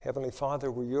Heavenly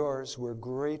Father, we're yours. We're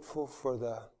grateful for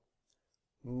the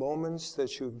moments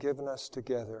that you've given us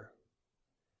together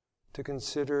to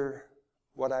consider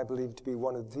what I believe to be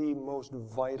one of the most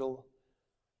vital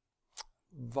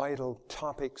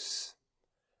topics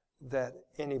that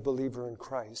any believer in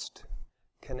Christ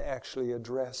can actually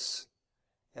address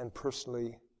and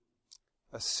personally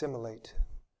assimilate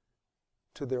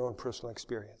to their own personal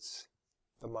experience,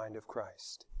 the mind of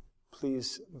Christ.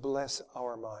 Please bless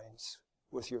our minds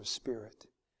with your Spirit.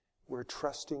 We're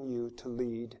trusting you to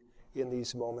lead in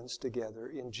these moments together.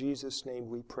 In Jesus' name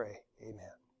we pray.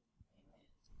 Amen.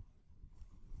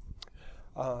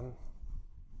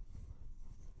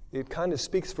 It kind of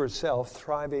speaks for itself,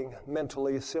 thriving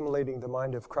mentally, assimilating the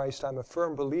mind of Christ. I'm a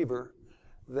firm believer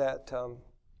that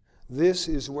this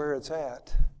is where it's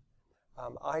at.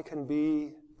 I can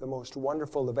be the most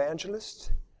wonderful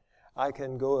evangelist. I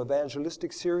can go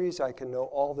evangelistic series. I can know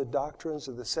all the doctrines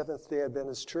of the Seventh-day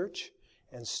Adventist Church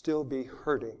and still be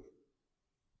hurting.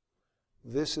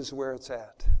 This is where it's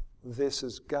at. This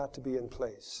has got to be in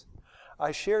place.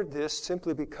 I shared this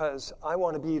simply because I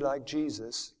want to be like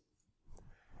Jesus.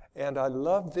 And I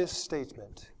love this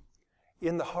statement.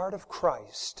 In the heart of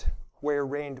Christ, where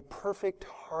reigned perfect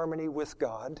harmony with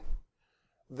God,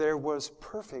 there was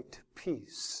perfect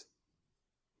peace.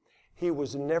 He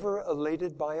was never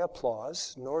elated by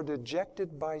applause, nor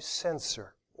dejected by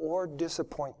censor or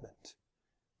disappointment.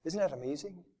 Isn't that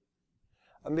amazing?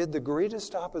 Amid the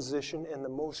greatest opposition and the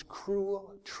most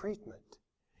cruel treatment,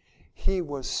 he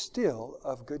was still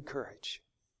of good courage.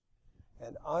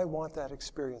 And I want that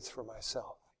experience for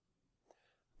myself.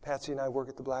 Patsy and I work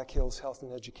at the Black Hills Health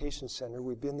and Education Center.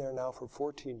 We've been there now for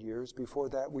 14 years. Before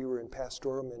that, we were in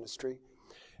pastoral ministry.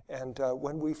 And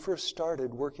when we first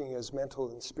started working as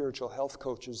mental and spiritual health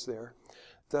coaches there,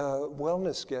 the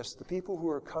wellness guests, the people who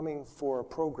were coming for a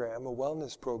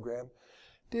wellness program,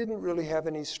 didn't really have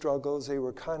any struggles. They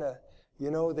were kind of,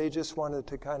 they just wanted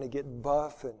to kind of get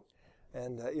buff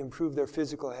and improve their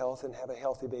physical health and have a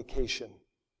healthy vacation.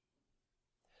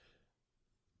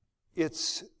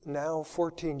 It's now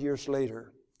 14 years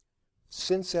later.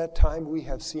 Since that time, we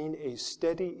have seen a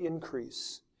steady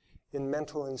increase in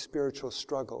mental and spiritual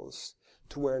struggles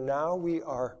to where now we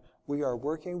are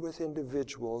working with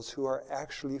individuals who are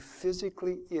actually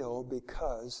physically ill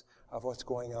because of what's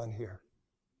going on here.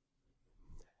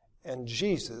 And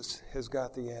Jesus has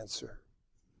got the answer.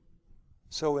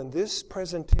 So in this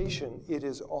presentation, it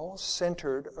is all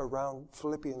centered around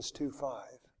Philippians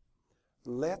 2:5.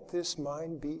 Let this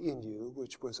mind be in you,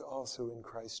 which was also in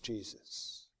Christ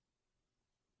Jesus.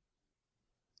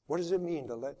 What does it mean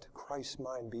to let Christ's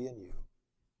mind be in you?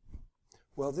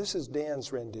 Well, this is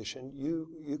Dan's rendition.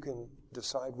 You can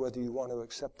decide whether you want to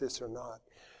accept this or not.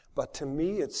 But to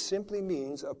me, it simply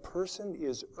means a person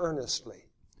is earnestly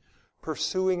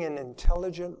pursuing an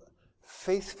intelligent,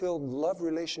 faith-filled love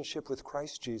relationship with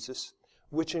Christ Jesus,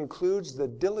 which includes the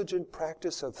diligent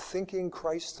practice of thinking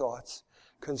Christ's thoughts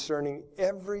concerning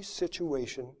every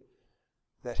situation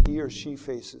that he or she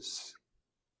faces.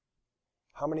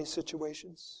 How many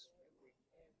situations?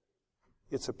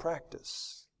 It's a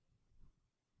practice.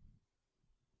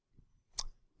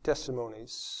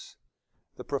 Testimonies.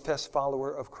 The professed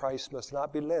follower of Christ must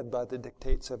not be led by the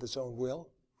dictates of his own will.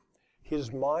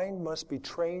 His mind must be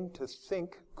trained to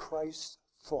think Christ's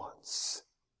thoughts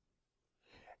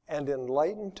and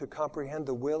enlightened to comprehend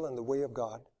the will and the way of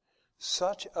God.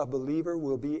 Such a believer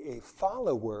will be a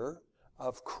follower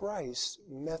of Christ's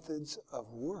methods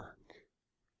of work.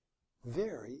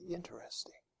 Very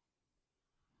interesting.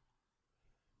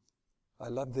 I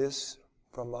love this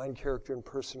from Mind, Character, and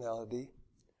Personality.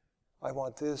 I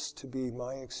want this to be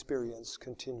my experience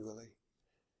continually.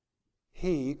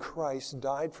 He, Christ,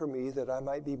 died for me that I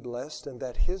might be blessed and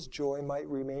that his joy might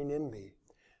remain in me.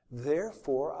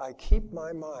 Therefore, I keep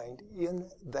my mind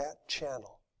in that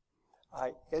channel.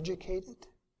 I educate it.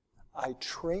 I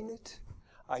train it.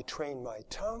 I train my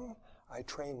tongue. I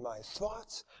train my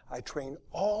thoughts. I train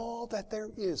all that there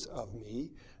is of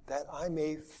me that I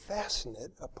may fasten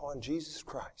it upon Jesus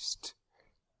Christ.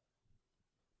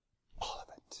 All of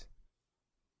it.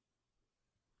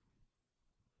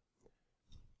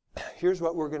 Here's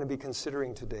what we're going to be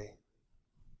considering today.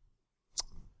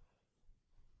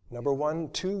 Number one,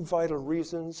 2 vital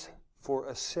reasons for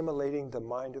assimilating the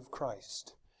mind of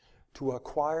Christ to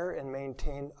acquire and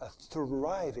maintain a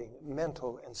thriving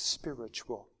mental and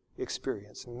spiritual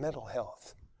experience, mental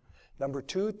health. Number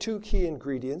 2, 2 key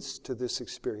ingredients to this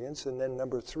experience. And then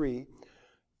number 3,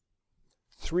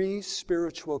 3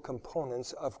 spiritual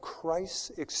components of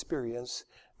Christ's experience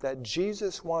that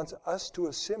Jesus wants us to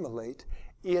assimilate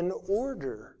in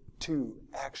order to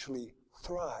actually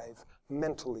thrive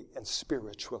mentally and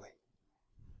spiritually.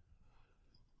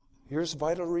 Here's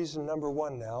vital reason number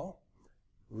one now.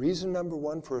 Reason number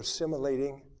one for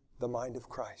assimilating the mind of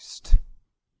Christ.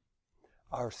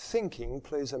 Our thinking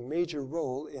plays a major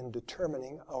role in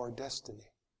determining our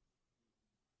destiny.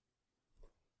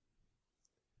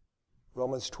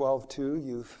 Romans 12:2,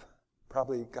 you've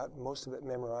probably got most of it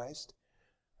memorized.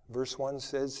 Verse 1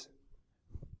 says,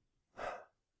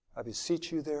 I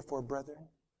beseech you therefore, brethren,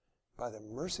 by the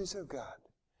mercies of God,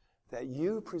 that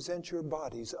you present your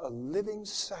bodies a living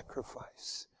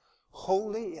sacrifice,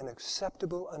 holy and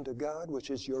acceptable unto God, which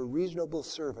is your reasonable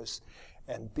service,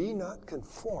 and be not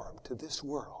conformed to this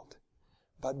world,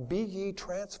 but be ye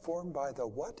transformed by the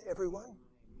what, everyone?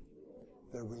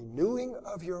 The renewing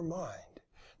of your mind,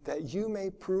 that you may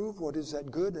prove what is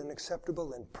that good and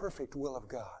acceptable and perfect will of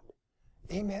God.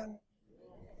 Amen?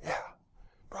 Yeah.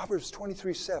 Proverbs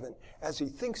 23:7, as he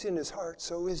thinks in his heart,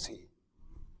 so is he.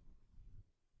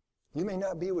 You may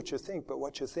not be what you think, but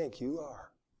what you think, you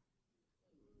are.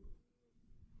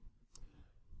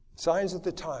 Signs of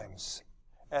the times.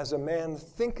 As a man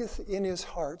thinketh in his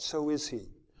heart, so is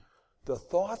he. The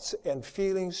thoughts and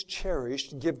feelings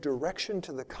cherished give direction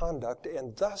to the conduct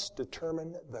and thus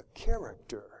determine the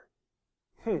character.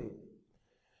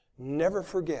 Never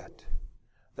forget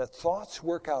that thoughts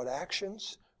work out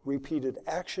actions, repeated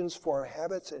actions form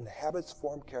habits, and habits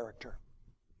form character.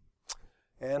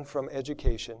 And from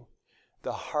education,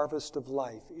 the harvest of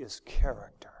life is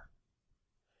character.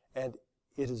 And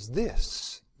it is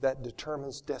this that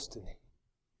determines destiny,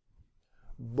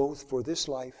 both for this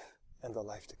life and the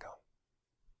life to come.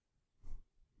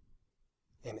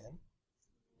 Amen.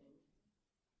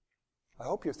 I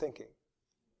hope you're thinking.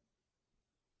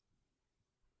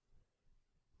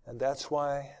 And that's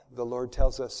why the Lord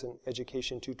tells us in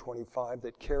Education 2:25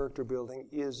 that character building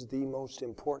is the most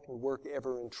important work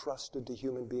ever entrusted to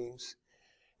human beings,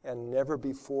 and never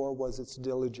before was its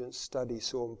diligent study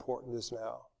so important as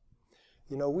now.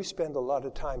 You know, we spend a lot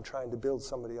of time trying to build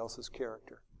somebody else's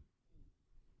character.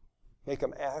 Make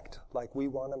them act like we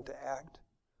want them to act.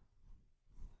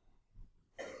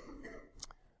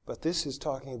 But this is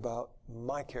talking about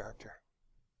my character.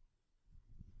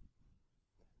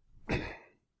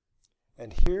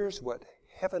 And here's what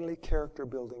heavenly character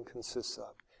building consists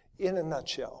of. In a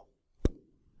nutshell,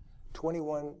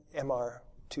 21 MR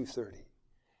 230.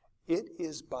 It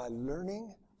is by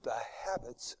learning the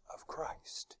habits of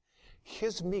Christ,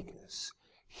 his meekness,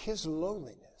 his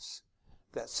lowliness,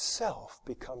 that self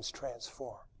becomes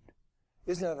transformed.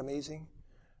 Isn't that amazing?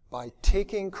 By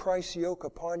taking Christ's yoke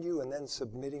upon you and then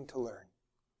submitting to learn.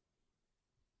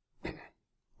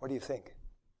 What do you think?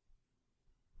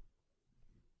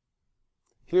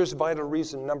 Here's vital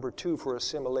reason number 2 for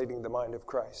assimilating the mind of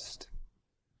Christ.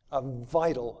 A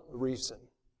vital reason.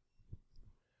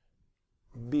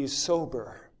 Be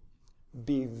sober,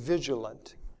 be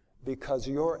vigilant, because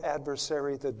your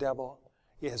adversary, the devil,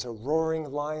 is a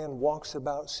roaring lion, walks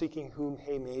about seeking whom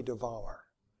he may devour.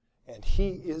 And he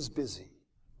is busy,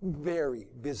 very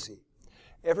busy.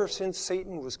 Ever since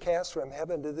Satan was cast from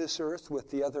heaven to this earth with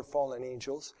the other fallen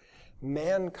angels,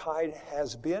 mankind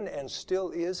has been and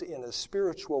still is in a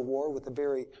spiritual war with a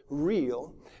very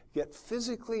real, yet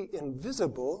physically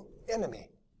invisible enemy.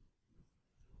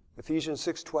 Ephesians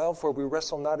 6:12, for we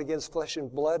wrestle not against flesh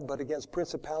and blood, but against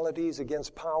principalities,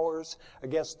 against powers,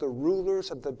 against the rulers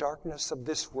of the darkness of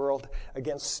this world,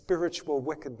 against spiritual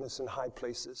wickedness in high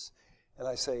places. And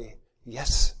I say,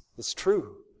 yes, it's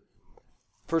true.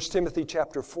 1 Timothy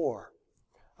chapter 4.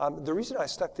 The reason I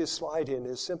stuck this slide in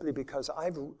is simply because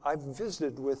I've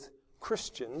visited with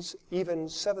Christians, even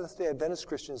Seventh-day Adventist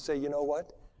Christians, say, you know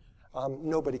what?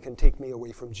 Nobody can take me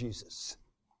away from Jesus.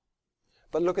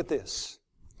 But look at this.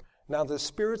 Now the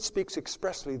Spirit speaks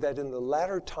expressly that in the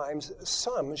latter times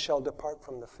some shall depart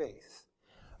from the faith.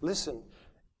 Listen,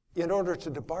 in order to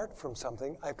depart from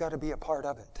something, I've got to be a part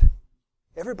of it.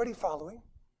 Everybody following?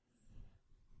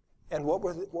 And what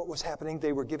was happening?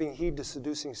 They were giving heed to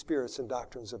seducing spirits and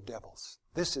doctrines of devils.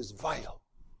 This is vital.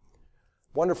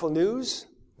 Wonderful news.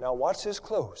 Now watch this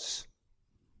close.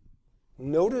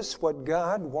 Notice what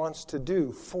God wants to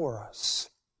do for us.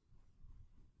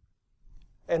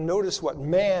 And notice what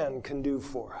man can do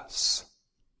for us.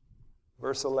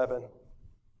 Verse 11.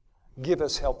 Give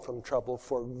us help from trouble,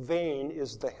 for vain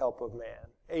is the help of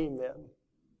man. Amen.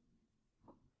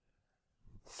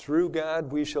 Through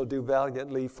God we shall do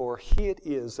valiantly, for he it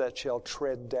is that shall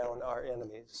tread down our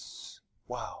enemies.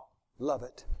 Wow, love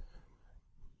it.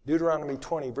 Deuteronomy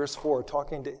 20, verse 4,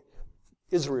 talking to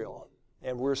Israel,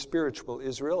 and we're spiritual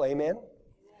Israel, amen?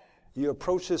 You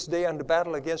approach this day unto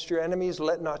battle against your enemies.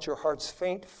 Let not your hearts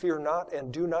faint. Fear not,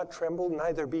 and do not tremble.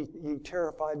 Neither be ye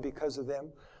terrified because of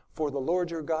them. For the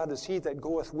Lord your God is he that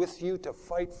goeth with you to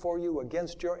fight for you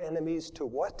against your enemies. To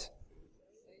what?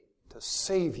 To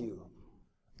save you.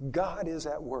 God is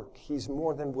at work. He's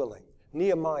more than willing.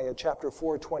 Nehemiah chapter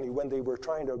 4:20, when they were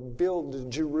trying to build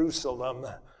Jerusalem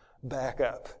back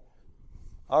up.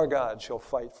 Our God shall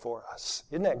fight for us.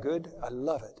 Isn't that good? I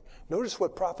love it. Notice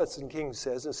what Prophets and Kings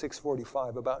says in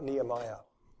 6:45 about Nehemiah.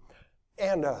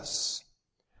 And us,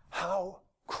 however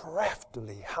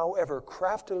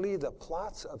craftily the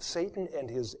plots of Satan and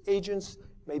his agents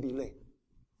may be laid.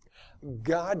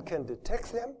 God can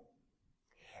detect them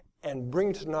and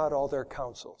bring to naught all their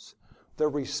counsels. The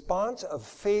response of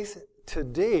faith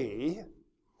today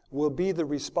will be the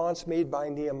response made by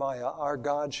Nehemiah. Our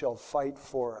God shall fight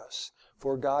for us.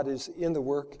 For God is in the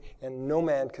work, and no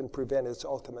man can prevent its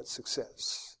ultimate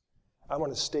success. I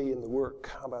want to stay in the work.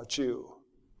 How about you?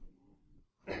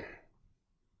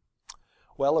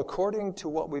 Well, according to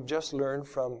what we've just learned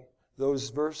from those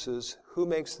verses, who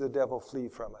makes the devil flee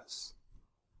from us?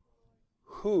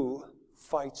 Who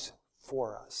fights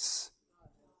for us?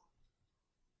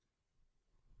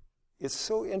 It's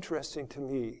so interesting to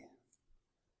me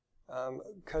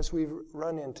because we've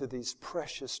run into these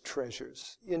precious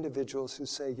treasures, individuals who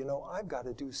say, I've got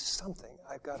to do something.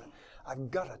 I've got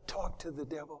to talk to the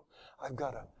devil. I've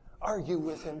got to argue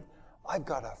with him. I've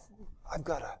got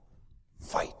to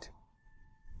fight.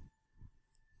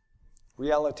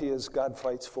 Reality is God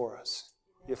fights for us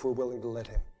if we're willing to let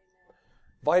him.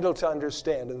 Vital to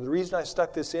understand, and the reason I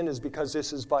stuck this in is because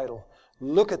this is vital.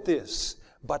 Look at this.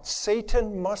 But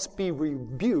Satan must be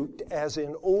rebuked as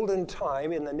in olden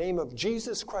time in the name of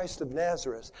Jesus Christ of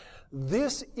Nazareth.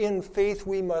 This in faith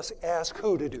we must ask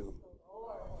who to do?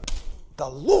 The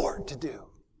Lord to do.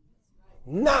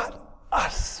 Not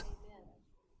us.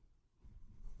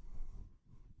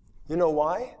 You know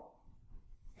why?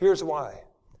 Here's why.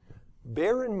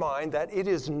 Bear in mind that it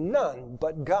is none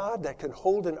but God that can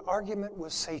hold an argument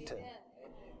with Satan.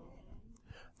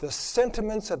 The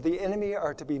sentiments of the enemy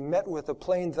are to be met with a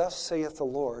plain, thus saith the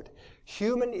Lord.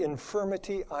 Human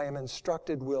infirmity, I am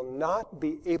instructed, will not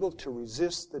be able to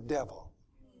resist the devil.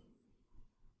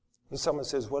 And someone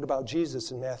says, what about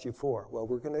Jesus in Matthew 4? Well,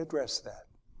 we're going to address that.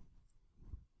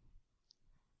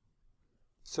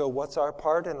 So what's our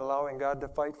part in allowing God to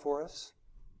fight for us?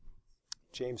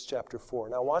 James chapter 4.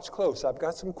 Now watch close. I've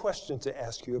got some questions to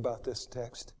ask you about this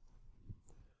text.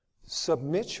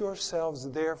 Submit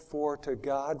yourselves, therefore, to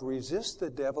God. Resist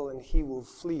the devil, and he will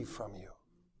flee from you.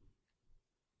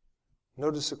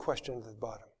 Notice the question at the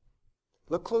bottom.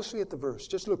 Look closely at the verse.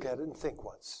 Just look at it and think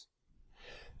once.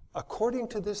 According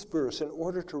to this verse, in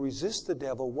order to resist the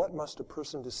devil, what must a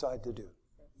person decide to do?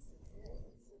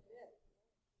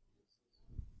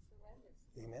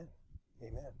 Amen.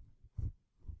 Amen.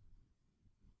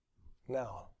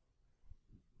 Now,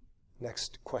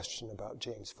 next question about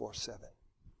James 4:7.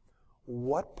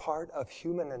 What part of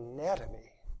human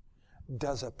anatomy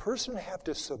does a person have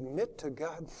to submit to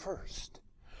God first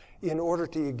in order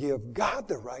to give God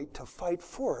the right to fight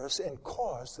for us and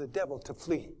cause the devil to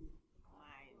flee?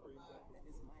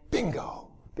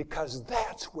 Bingo! Because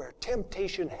that's where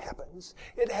temptation happens.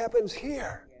 It happens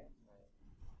here.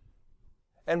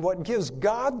 And what gives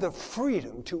God the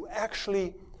freedom to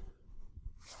actually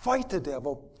fight the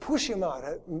devil, push him out,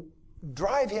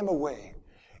 drive him away,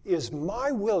 is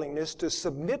my willingness to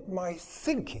submit my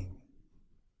thinking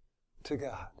to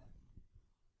God.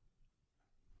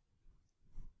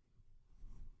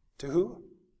 To who?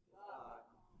 God.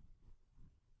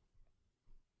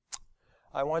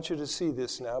 I want you to see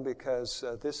this now because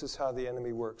this is how the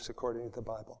enemy works according to the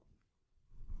Bible.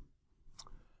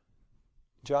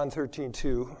 John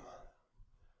 13:2,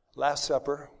 Last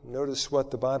Supper. Notice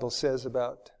what the Bible says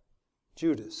about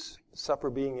Judas. Supper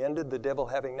being ended, the devil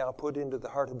having now put into the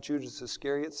heart of Judas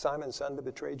Iscariot, Simon's son, to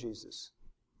betray Jesus.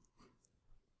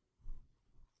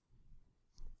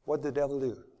 What did the devil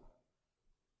do?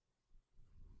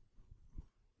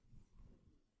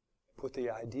 Put the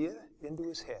idea into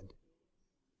his head.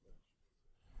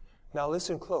 Now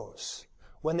listen close.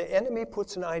 When the enemy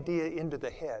puts an idea into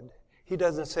the head, he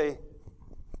doesn't say,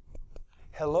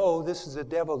 hello, this is the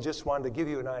devil, just wanted to give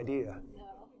you an idea.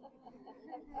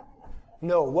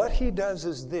 No, what he does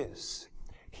is this.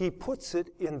 He puts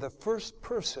it in the first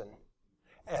person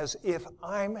as if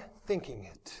I'm thinking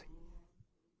it.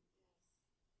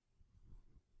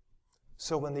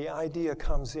 So when the idea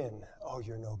comes in, oh,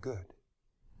 you're no good.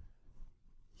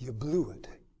 You blew it.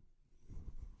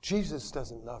 Jesus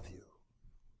doesn't love you.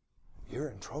 You're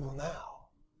in trouble now.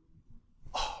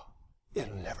 Oh,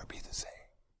 it'll never be the same.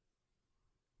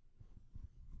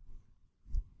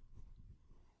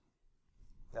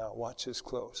 Now, watch this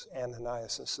close.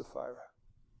 Ananias and Sapphira.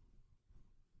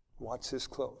 Watch this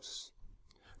close.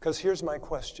 Because here's my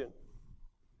question.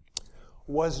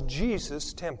 Was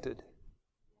Jesus tempted?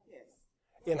 Yes.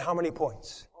 In how many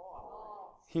points?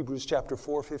 Hebrews chapter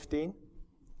 4:15.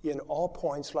 In all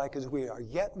points like as we are,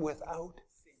 yet without.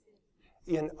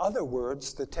 In other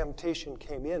words, the temptation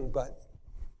came in, but...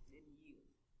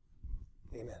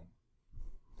 Amen.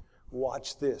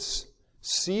 Watch this.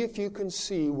 See if you can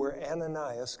see where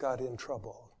Ananias got in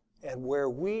trouble and where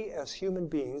we as human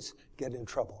beings get in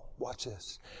trouble. Watch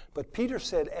this. But Peter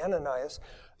said, Ananias,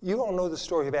 you all know the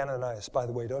story of Ananias, by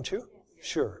the way, don't you?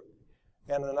 Sure.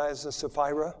 Ananias and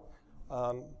Sapphira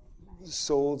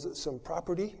sold some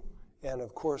property, and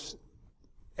of course,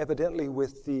 evidently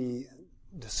with the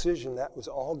decision that was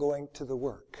all going to the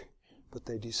work. But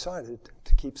they decided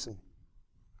to keep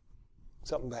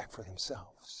something back for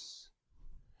themselves.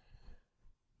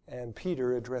 And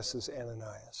Peter addresses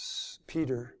Ananias.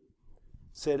 Peter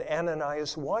said,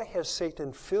 Ananias, why has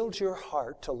Satan filled your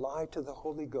heart to lie to the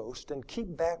Holy Ghost and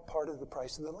keep back part of the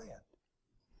price of the land?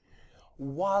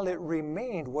 While it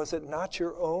remained, was it not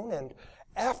your own? And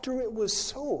after it was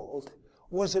sold,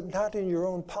 was it not in your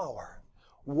own power?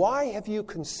 Why have you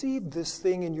conceived this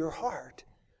thing in your heart?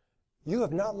 You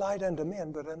have not lied unto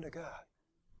men, but unto God.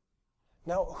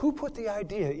 Now, who put the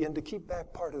idea in to keep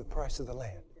back part of the price of the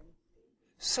land?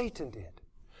 Satan did.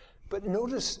 But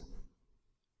notice,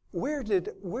 where did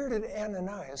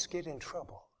Ananias get in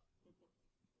trouble?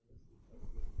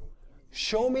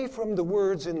 Show me from the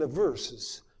words in the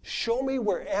verses. Show me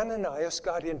where Ananias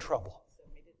got in trouble.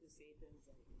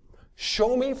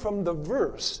 Show me from the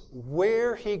verse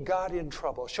where he got in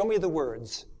trouble. Show me the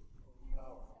words.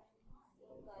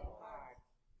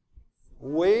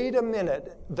 Wait a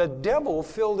minute. The devil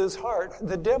filled his heart.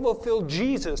 The devil filled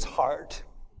Jesus' heart.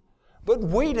 But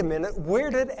wait a minute. Where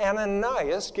did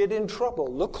Ananias get in trouble?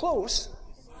 Look close.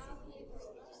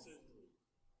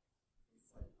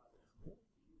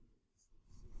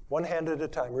 One hand at a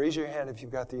time. Raise your hand if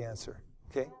you've got the answer.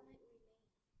 Okay?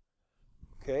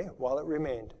 Okay, while it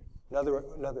remained.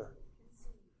 Another.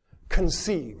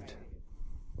 Conceived.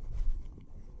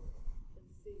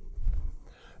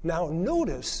 Now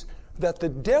notice that the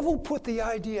devil put the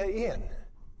idea in.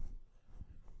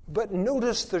 But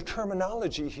notice the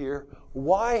terminology here.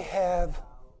 Why have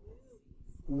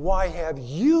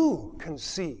you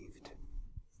conceived?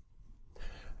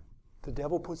 The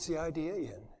devil puts the idea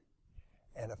in.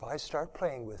 And if I start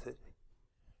playing with it,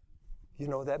 you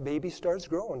know, that baby starts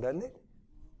growing, doesn't it?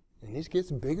 And it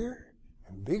gets bigger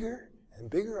and bigger and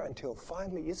bigger until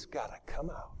finally it's got to come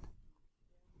out.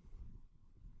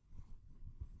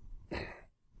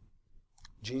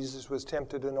 Jesus was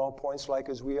tempted in all points like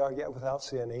as we are, yet without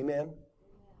sin. Amen?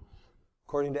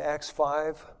 According to Acts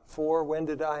 5:4, when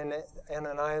did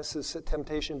Ananias'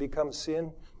 temptation become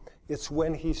sin? It's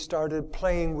when he started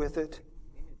playing with it.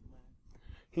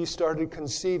 He started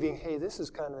conceiving, hey, this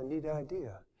is kind of a neat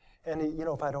idea. And,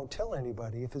 if I don't tell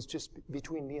anybody, if it's just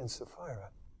between me and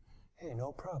Sapphira, hey,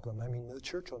 no problem. I mean, the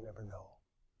church will never know.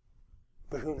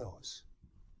 But who knows?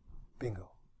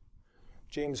 Bingo.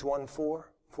 James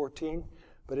 1:14,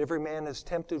 but every man is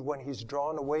tempted when he's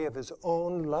drawn away of his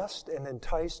own lust and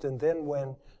enticed, and then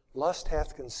when lust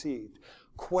hath conceived.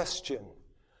 Question.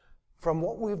 From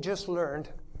what we've just learned,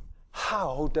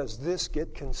 how does this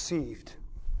get conceived?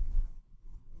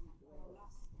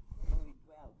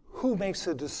 Who makes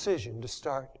a decision to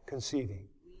start conceiving?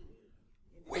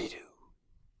 We do.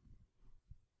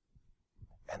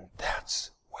 And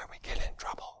that's where we get in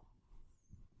trouble.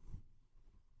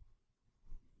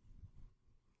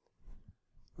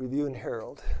 Review and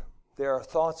Herald. There are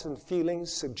thoughts and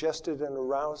feelings suggested and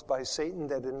aroused by Satan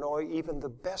that annoy even the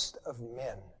best of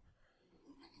men.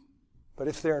 But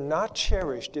if they are not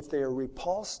cherished, if they are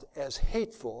repulsed as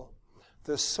hateful,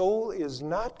 the soul is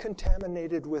not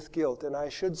contaminated with guilt, and I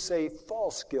should say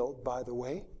false guilt, by the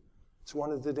way. It's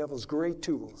one of the devil's great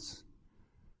tools.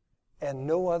 And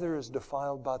no other is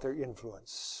defiled by their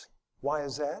influence. Why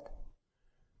is that?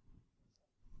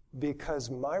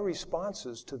 Because my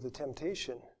responses to the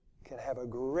temptation can have a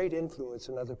great influence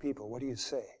in other people. What do you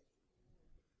say?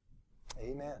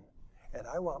 Amen. And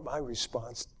I want my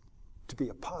response to be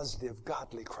a positive,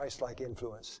 godly, Christ-like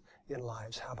influence in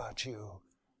lives. How about you?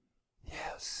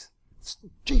 Yes. It's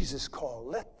Jesus' call.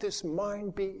 Let this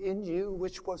mind be in you,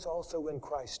 which was also in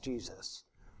Christ Jesus.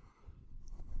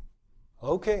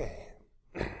 Okay.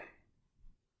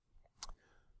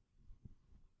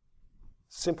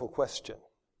 Simple question.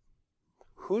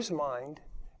 Whose mind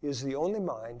is the only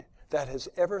mind that has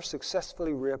ever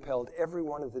successfully repelled every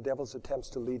one of the devil's attempts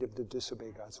to lead him to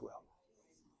disobey God's will?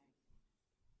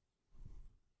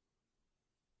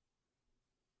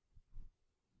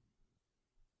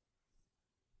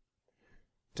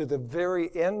 To the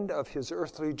very end of his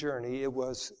earthly journey, it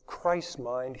was Christ's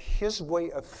mind, his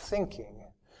way of thinking,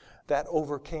 that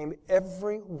overcame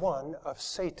every one of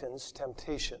Satan's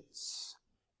temptations.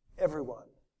 Every one.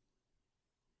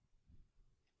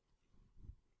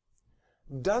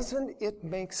 Doesn't it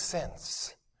make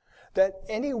sense that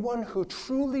anyone who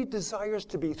truly desires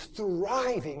to be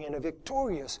thriving in a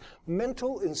victorious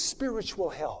mental and spiritual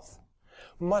health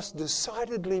must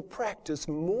decidedly practice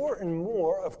more and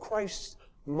more of Christ's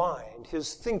mind,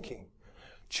 his thinking,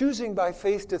 choosing by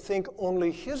faith to think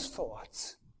only his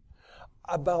thoughts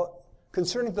about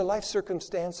concerning the life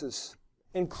circumstances,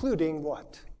 including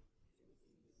what?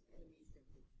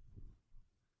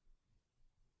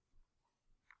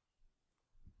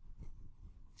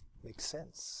 Makes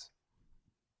sense.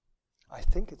 I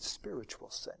think it's spiritual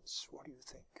sense. What do you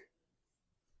think?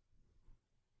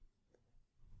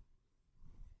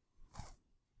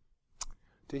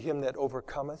 To him that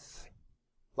overcometh,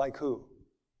 like who?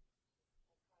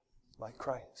 Like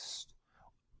Christ.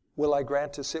 Will I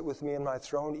grant to sit with me in my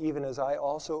throne, even as I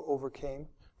also overcame?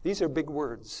 These are big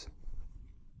words.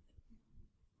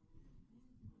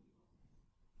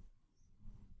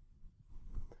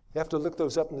 You have to look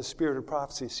those up in the spirit of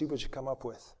prophecy, see what you come up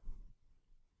with.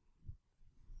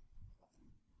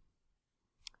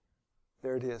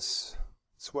 There it is.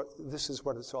 This is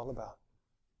what it's all about.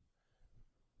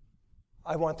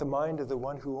 I want the mind of the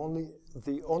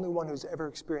only one who's ever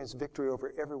experienced victory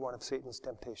over every one of Satan's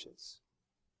temptations.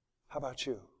 How about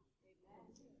you?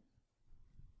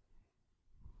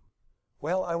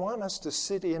 Well, I want us to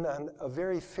sit in on a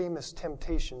very famous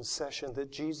temptation session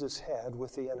that Jesus had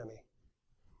with the enemy.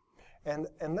 And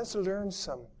let's learn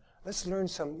some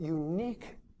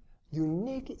unique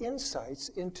insights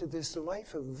into this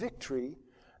life of victory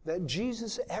that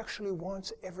Jesus actually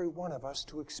wants every one of us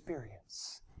to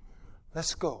experience.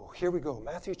 Let's go. Here we go.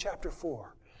 Matthew chapter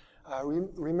 4.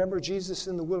 Remember Jesus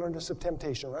in the wilderness of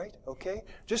temptation, right? Okay?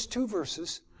 Just 2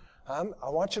 verses. I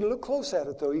want you to look close at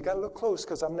it, though. You got to look close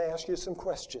because I'm going to ask you some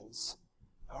questions.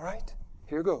 All right?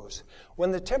 Here goes.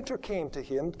 When the tempter came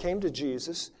to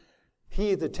Jesus,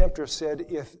 he, the tempter, said,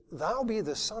 "If thou be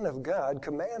the Son of God,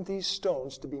 command these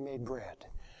stones to be made bread."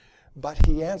 But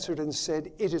he answered and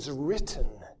said, "It is written,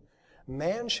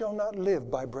 man shall not live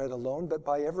by bread alone, but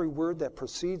by every word that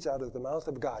proceeds out of the mouth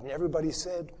of God." And everybody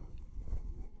said,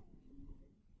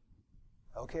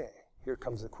 okay, here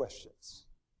comes the questions.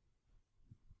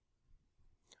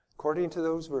 According to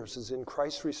those verses, in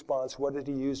Christ's response, what did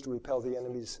he use to repel the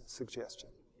enemy's suggestion?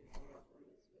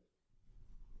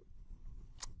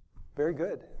 Very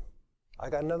good. I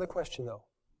got another question, though.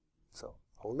 So,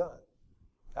 hold on.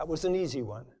 That was an easy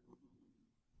one.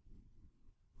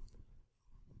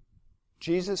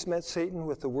 Jesus met Satan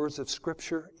with the words of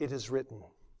Scripture, "It is written."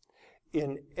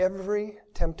 In every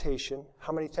temptation,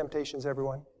 how many temptations,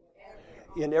 everyone?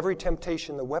 In every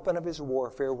temptation, the weapon of his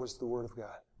warfare was the Word of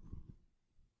God.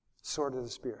 Sword of the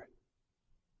Spirit.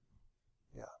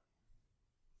 Yeah.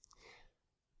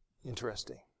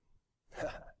 Interesting.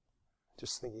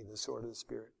 Just thinking of the sword of the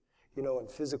Spirit. You know, in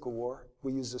physical war,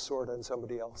 we use the sword on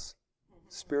somebody else.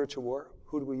 Spiritual war,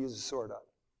 who do we use the sword on?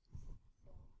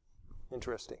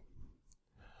 Interesting.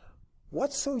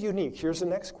 What's so unique? Here's the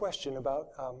next question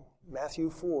about Matthew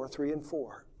 4, 3 and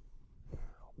 4.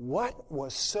 What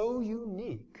was so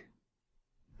unique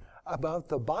about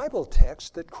the Bible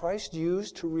text that Christ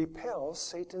used to repel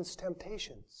Satan's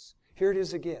temptations? Here it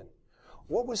is again.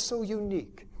 What was so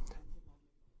unique?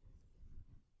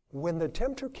 When the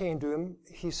tempter came to him,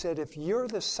 he said, "If you're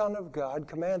the Son of God,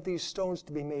 command these stones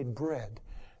to be made bread."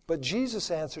 But Jesus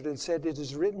answered and said, "It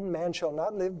is written, man shall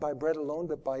not live by bread alone,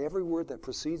 but by every word that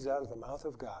proceeds out of the mouth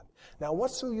of God." Now,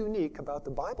 what's so unique about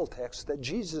the Bible text that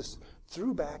Jesus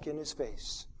threw back in his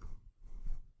face?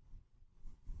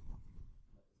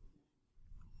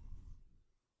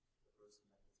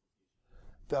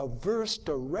 The verse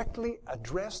directly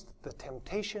addressed the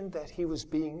temptation that he was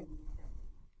being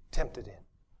tempted in.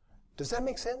 Does that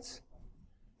make sense?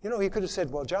 You know, he could have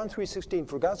said, well, John 3:16,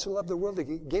 "For God so loved the world that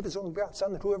he gave his only begotten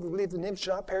Son, that whoever believes in him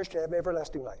shall not perish to have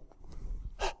everlasting life."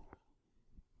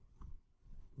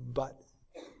 But,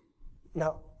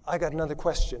 now, I got another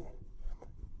question.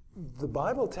 The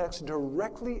Bible text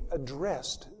directly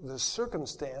addressed the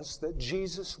circumstance that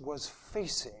Jesus was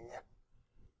facing,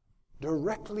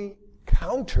 directly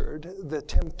countered the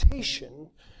temptation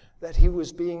that he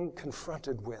was being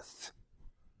confronted with.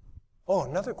 Oh,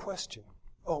 another question.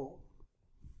 Oh,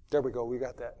 there we go. We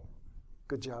got that.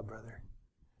 Good job, brother.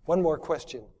 One more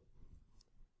question.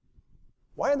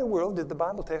 Why in the world did the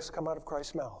Bible text come out of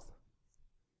Christ's mouth?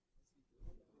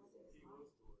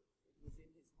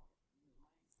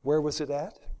 Where was it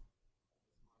at?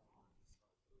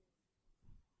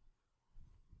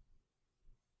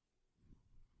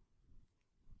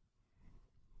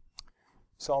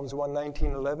 Psalms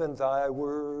 119:11, thy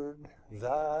word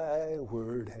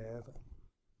have.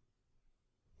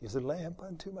 Is a lamp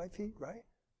unto my feet, right?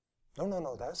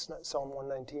 No, that's not Psalm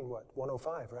 119, what?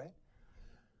 105, right?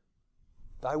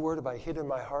 Thy word have I hid in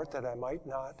my heart that I might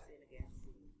not.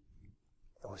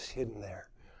 It was hidden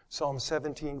there. Psalm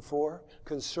 17:4,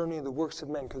 concerning the works of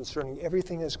men, concerning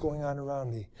everything that's going on around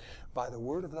me, by the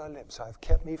word of thy lips I've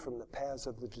kept me from the paths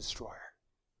of the destroyer.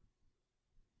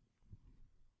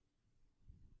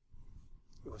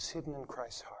 It was hidden in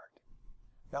Christ's heart.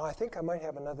 Now I think I might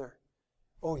have another,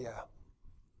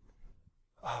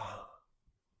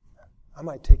 I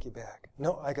might take you back.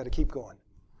 No, I got to keep going.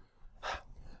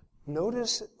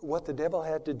 Notice what the devil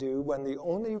had to do when the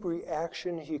only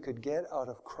reaction he could get out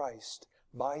of Christ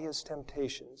by his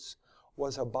temptations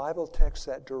was a Bible text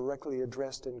that directly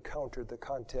addressed and countered the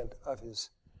content of his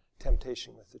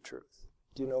temptation with the truth.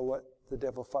 Do you know what the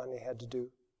devil finally had to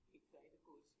do?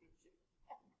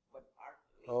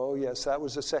 Oh, yes, that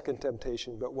was the second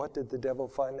temptation. But what did the devil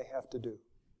finally have to do?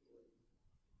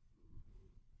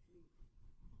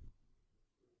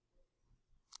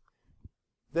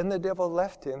 Then the devil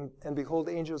left him, and behold,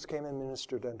 angels came and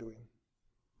ministered unto him.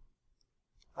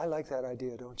 I like that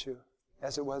idea, don't you?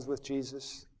 As it was with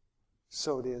Jesus,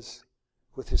 so it is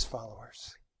with his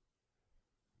followers.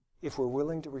 If we're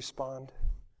willing to respond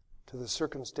to the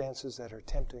circumstances that are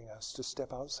tempting us to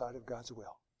step outside of God's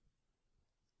will,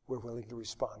 we're willing to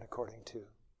respond according to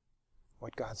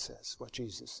what God says, what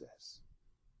Jesus says.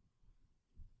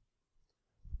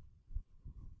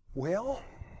 Well,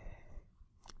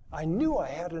 I knew I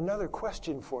had another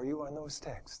question for you on those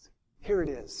texts. Here it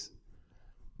is.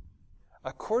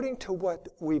 According to what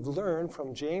we've learned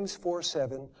from James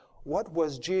 4:7, what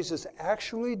was Jesus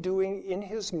actually doing in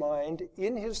his mind,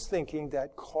 in his thinking,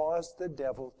 that caused the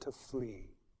devil to flee?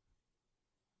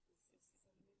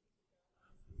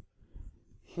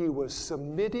 He was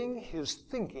submitting his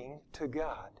thinking to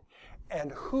God.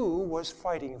 And who was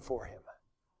fighting for him?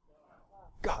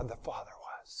 God the Father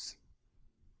was.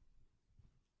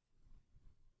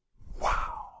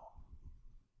 Wow.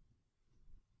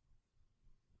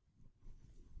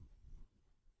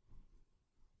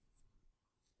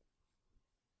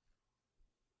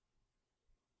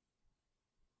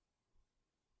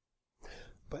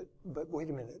 But wait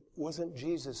a minute. Wasn't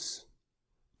Jesus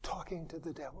talking to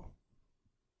the devil?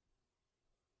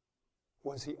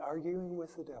 Was he arguing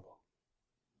with the devil?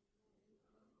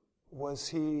 Was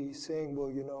he saying,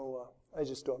 well, I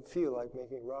just don't feel like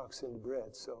making rocks into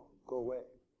bread, so go away?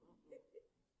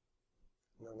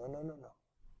 No.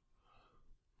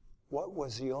 What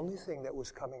was the only thing that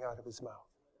was coming out of his mouth?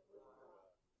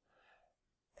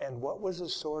 And what was the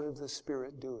sword of the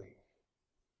Spirit doing?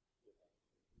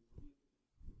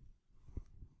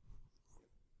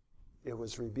 It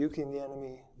was rebuking the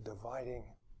enemy, dividing.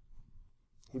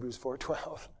 Hebrews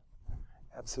 4:12.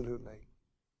 Absolutely.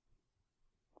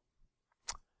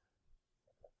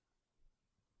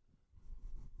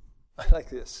 I like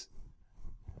this.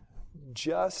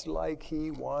 Just like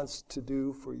he wants to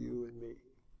do for you and me.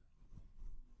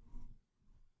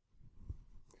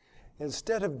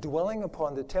 Instead of dwelling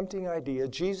upon the tempting idea,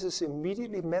 Jesus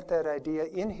immediately met that idea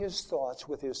in his thoughts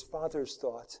with his Father's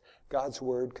thoughts, God's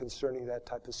word concerning that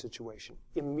type of situation.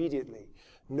 Immediately.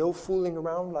 No fooling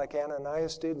around like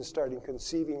Ananias did and starting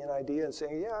conceiving an idea and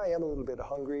saying, I am a little bit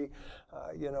hungry,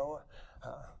 a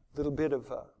little bit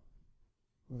of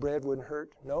bread wouldn't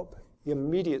hurt. Nope.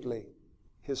 Immediately,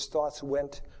 his thoughts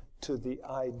went to the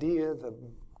idea,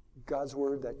 God's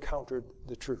word that countered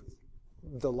the truth.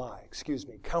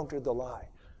 Countered the lie.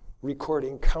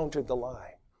 Recording countered the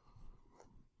lie.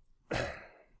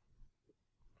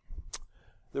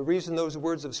 The reason those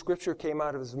words of Scripture came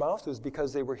out of his mouth was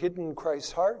because they were hidden in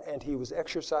Christ's heart and he was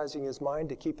exercising his mind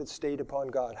to keep it stayed upon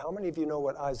God. How many of you know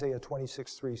what Isaiah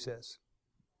 26:3 says?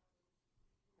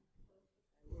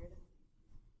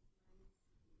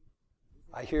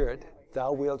 I hear it.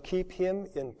 Thou wilt keep him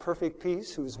in perfect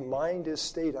peace whose mind is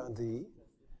stayed on thee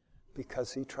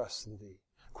because he trusts in thee.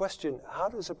 Question, how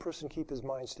does a person keep his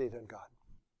mind stayed on God?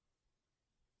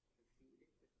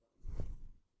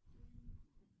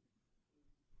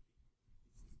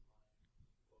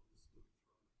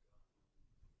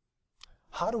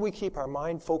 How do we keep our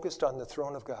mind focused on the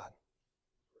throne of God?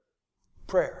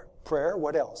 Prayer. Prayer,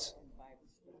 what else?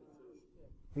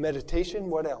 Meditation,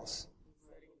 what else?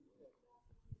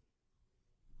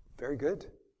 Very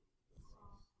good.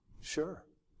 Sure.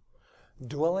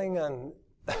 Dwelling on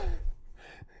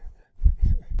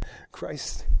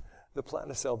Christ, the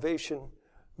plan of salvation,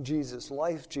 Jesus'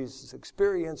 life, Jesus'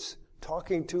 experience,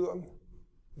 talking to him,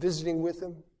 visiting with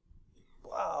him.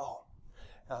 Wow.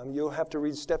 You'll have to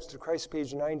read Steps to Christ,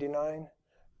 page 99.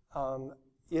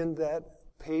 In that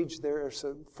page, there is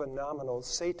a phenomenal,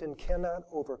 Satan cannot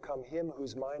overcome him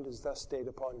whose mind is thus stayed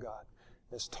upon God.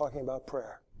 It's talking about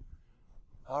prayer.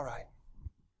 All right.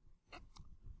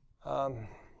 I'm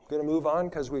going to move on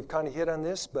because we've kind of hit on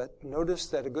this, but notice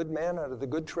that a good man out of the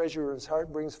good treasure of his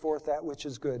heart brings forth that which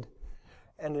is good.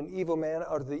 And an evil man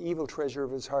out of the evil treasure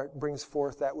of his heart brings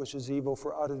forth that which is evil,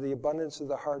 for out of the abundance of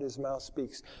the heart his mouth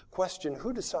speaks. Question,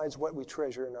 who decides what we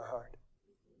treasure in our heart?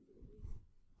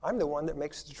 I'm the one that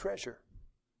makes the treasure.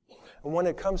 And when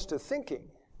it comes to thinking,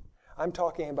 I'm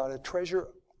talking about a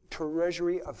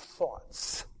treasury of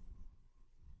thoughts.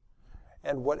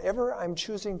 And whatever I'm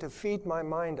choosing to feed my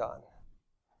mind on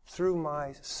through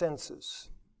my senses,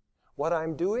 what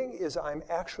I'm doing is I'm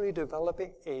actually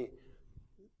developing a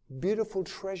beautiful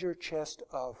treasure chest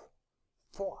of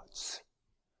thoughts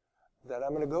that I'm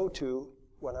going to go to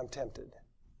when I'm tempted.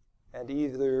 And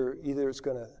either it's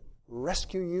going to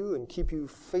rescue you and keep you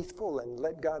faithful and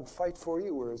let God fight for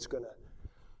you, or it's going to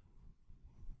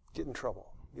get in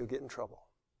trouble. You'll get in trouble.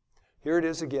 Here it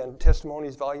is again,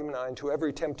 Testimonies, Volume 9. To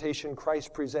every temptation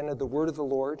Christ presented the word of the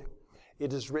Lord.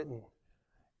 It is written.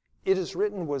 It is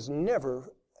written was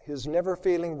never his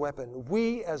never-failing weapon.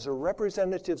 We, as the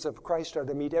representatives of Christ, are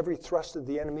to meet every thrust of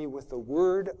the enemy with the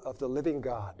word of the living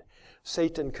God.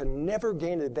 Satan can never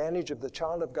gain advantage of the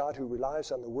child of God who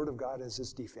relies on the word of God as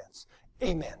his defense.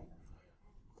 Amen.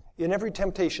 In every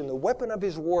temptation, the weapon of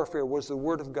his warfare was the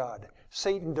word of God.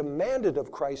 Satan demanded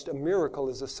of Christ a miracle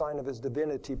as a sign of his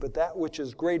divinity, but that which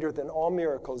is greater than all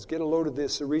miracles, get a load of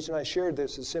this. The reason I shared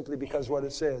this is simply because what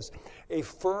it says. A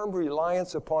firm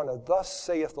reliance upon a thus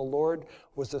saith the Lord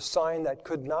was a sign that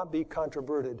could not be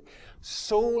controverted.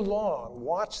 So long,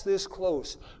 watch this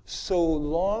close, so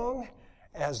long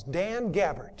as Dan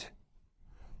Gabbert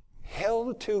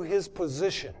held to his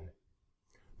position,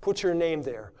 put your name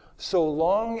there, so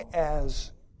long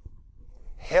as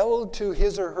held to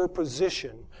his or her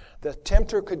position, the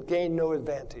tempter could gain no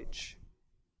advantage.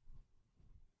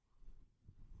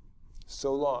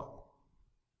 So long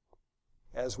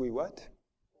as we what?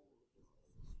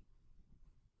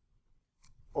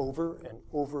 Over and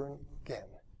over again,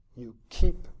 you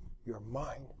keep your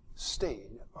mind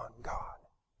stayed on God.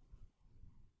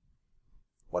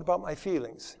 What about my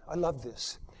feelings? I love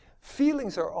this.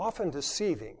 Feelings are often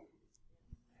deceiving.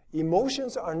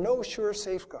 Emotions are no sure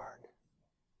safeguard.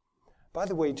 By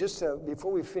the way, just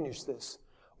before we finish this,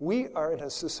 we are in a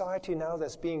society now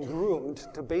that's being groomed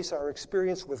to base our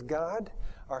experience with God,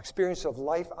 our experience of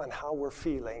life, on how we're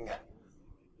feeling.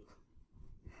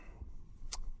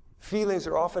 Feelings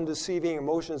are often deceiving.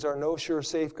 Emotions are no sure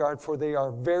safeguard, for they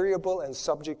are variable and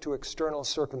subject to external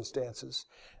circumstances.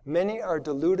 Many are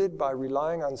deluded by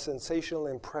relying on sensational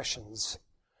impressions.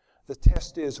 The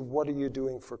test is, what are you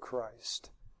doing for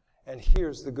Christ? And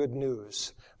here's the good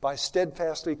news. By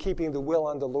steadfastly keeping the will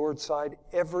on the Lord's side,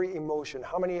 every emotion,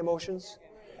 how many emotions?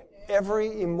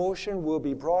 Every emotion will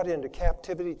be brought into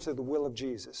captivity to the will of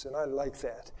Jesus. And I like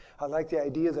that. I like the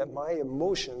idea that my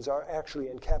emotions are actually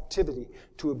in captivity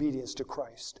to obedience to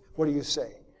Christ. What do you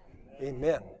say?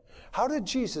 Amen. How did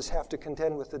Jesus have to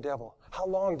contend with the devil? How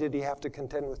long did he have to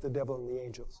contend with the devil and the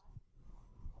angels?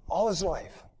 All his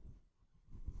life.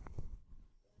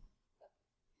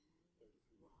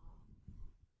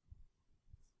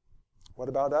 What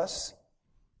about us?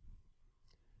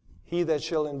 He that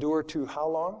shall endure to how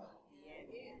long?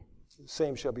 The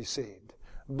same shall be saved.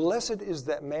 Blessed is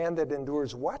that man that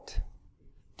endures what?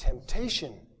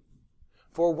 Temptation.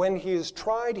 For when he is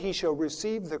tried, he shall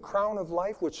receive the crown of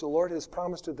life which the Lord has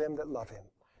promised to them that love him.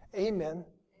 Amen.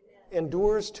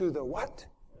 Endures to the what?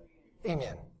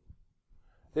 Amen.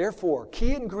 Therefore,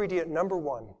 key ingredient number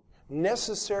 1,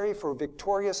 necessary for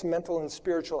victorious mental and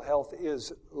spiritual health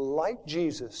is, like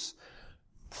Jesus,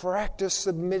 practice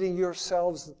submitting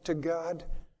yourselves to God.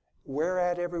 Where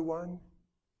at, everyone?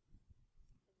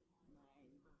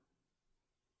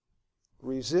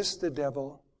 Resist the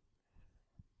devil,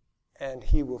 and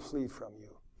he will flee from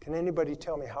you. Can anybody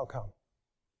tell me how come?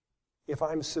 If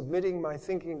I'm submitting my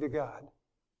thinking to God,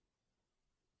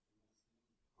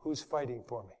 who's fighting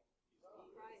for me?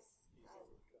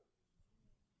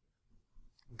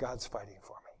 God's fighting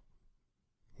for me.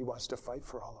 He wants to fight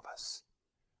for all of us.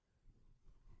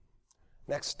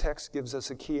 Next text gives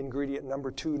us a key ingredient, number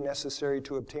 2, necessary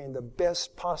to obtain the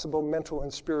best possible mental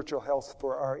and spiritual health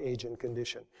for our age and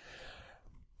condition.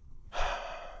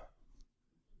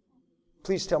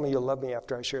 Please tell me you'll love me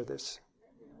after I share this.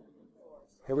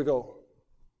 Here we go.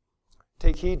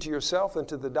 Take heed to yourself and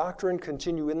to the doctrine,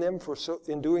 continue in them, for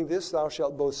in doing this thou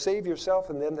shalt both save yourself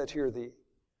and them that hear thee.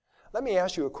 Let me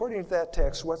ask you, according to that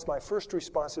text, what's my first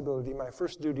responsibility, my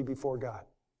first duty before God?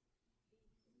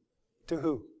 To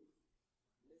who?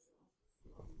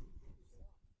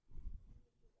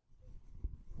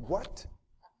 What?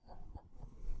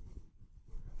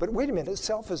 But wait a minute,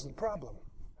 self is the problem.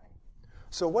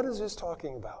 So what is this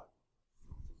talking about?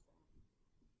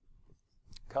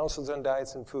 Counsels on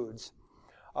diets and foods.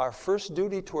 Our first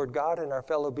duty toward God and our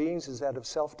fellow beings is that of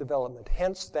self-development.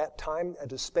 Hence, that time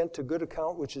that is spent to good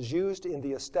account, which is used in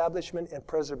the establishment and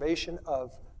preservation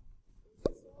of.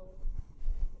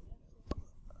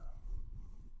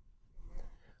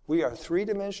 We are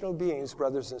three-dimensional beings,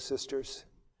 brothers and sisters,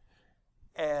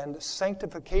 and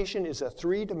sanctification is a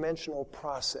three-dimensional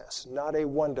process, not a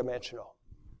one-dimensional.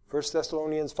 1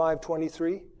 Thessalonians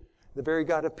 5:23, the very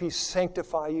God of peace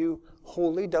sanctify you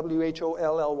wholly,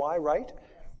 W-H-O-L-L-Y, right?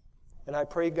 And I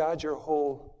pray, God, your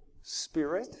whole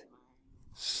spirit,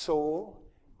 soul,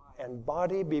 and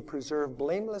body be preserved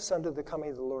blameless unto the coming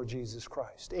of the Lord Jesus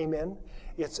Christ. Amen?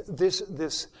 It's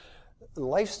this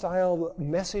lifestyle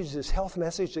message, this health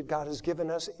message that God has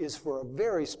given us is for a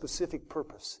very specific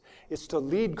purpose. It's to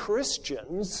lead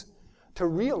Christians to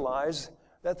realize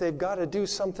that they've got to do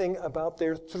something about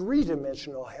their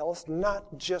three-dimensional health,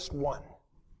 not just one.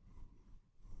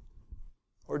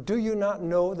 Or do you not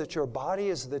know that your body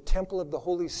is the temple of the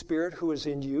Holy Spirit who is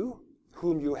in you,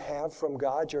 whom you have from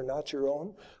God, you're not your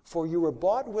own? For you were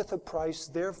bought with a price,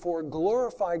 therefore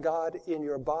glorify God in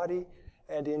your body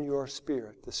and in your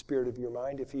spirit, the spirit of your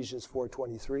mind, Ephesians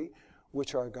 4:23,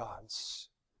 which are God's.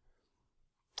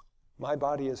 My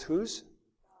body is whose?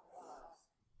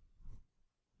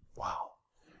 Wow.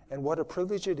 And what a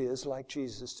privilege it is, like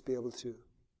Jesus, to be able to.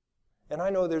 And I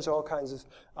know there's all kinds of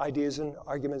ideas and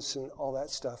arguments and all that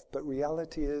stuff, but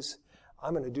reality is,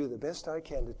 I'm going to do the best I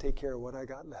can to take care of what I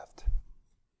got left.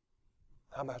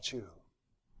 How about you?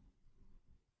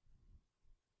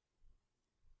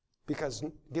 Because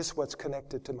guess what's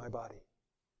connected to my body?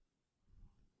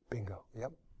 Bingo.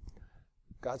 Yep.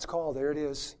 God's call, there it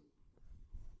is.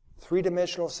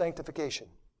 Three-dimensional sanctification.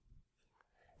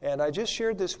 And I just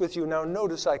shared this with you. Now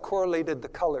notice I correlated the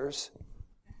colors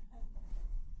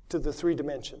to the three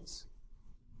dimensions.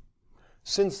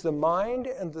 Since the mind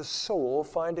and the soul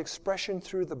find expression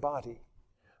through the body,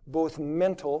 both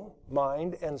mental,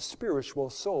 mind, and spiritual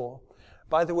soul.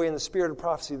 By the way, in the Spirit of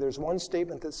Prophecy, there's one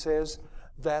statement that says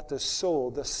that the soul,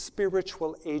 the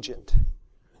spiritual agent.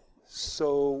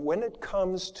 So when it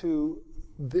comes to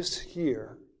this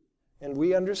here, and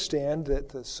we understand that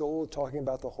the soul is talking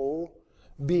about the whole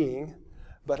being,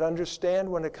 but understand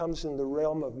when it comes in the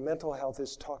realm of mental health,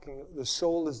 it's talking, the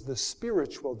soul is the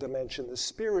spiritual dimension, the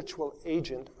spiritual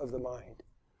agent of the mind.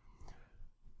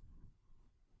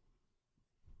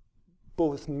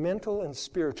 Both mental and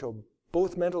spiritual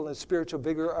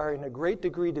vigor are in a great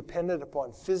degree dependent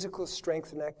upon physical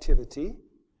strength and activity.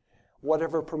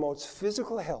 Whatever promotes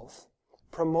physical health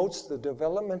promotes the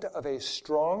development of a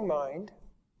strong mind,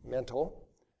 mental,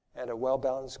 and a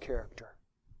well-balanced character,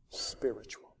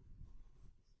 spiritual.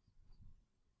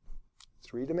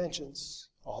 Three dimensions,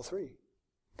 all three.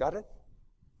 Got it?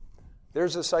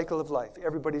 There's a cycle of life.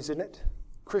 Everybody's in it.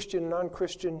 Christian,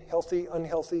 non-Christian, healthy,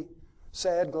 unhealthy,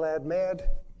 sad, glad, mad,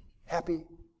 happy.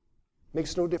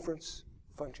 Makes no difference.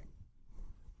 Function.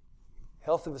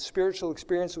 Health of a spiritual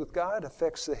experience with God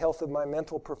affects the health of my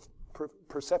mental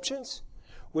perceptions,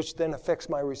 which then affects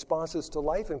my responses to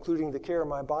life, including the care of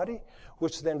my body,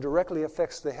 which then directly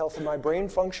affects the health of my brain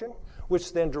function,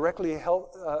 which then directly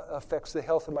affects the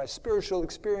health of my spiritual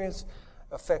experience,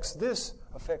 affects this,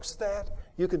 affects that.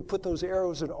 You can put those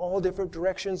arrows in all different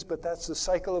directions, but that's the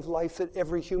cycle of life that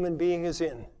every human being is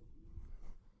in.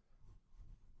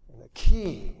 And the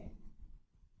key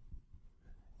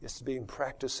is to be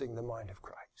practicing the mind of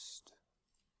Christ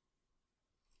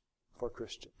for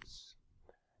Christians.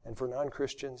 And for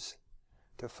non-Christians,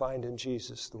 to find in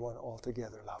Jesus the one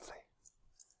altogether lovely.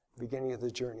 Beginning of the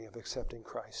journey of accepting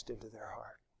Christ into their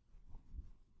heart.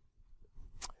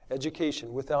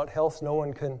 Education. Without health, no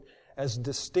one can as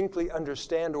distinctly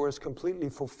understand or as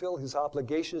completely fulfill his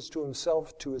obligations to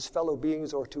himself, to his fellow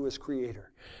beings, or to his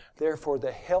Creator. Therefore,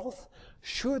 the health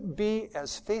should be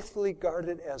as faithfully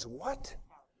guarded as what?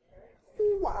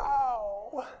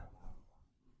 Wow!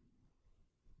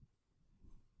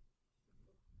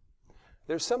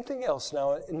 There's something else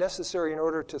now necessary in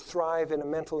order to thrive in a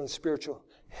mental and spiritual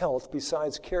health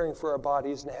besides caring for our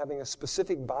bodies and having a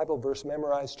specific Bible verse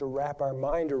memorized to wrap our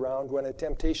mind around when a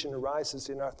temptation arises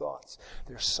in our thoughts.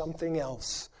 There's something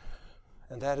else,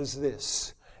 and that is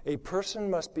this. A person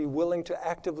must be willing to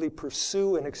actively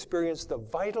pursue and experience the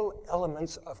vital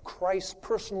elements of Christ's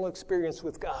personal experience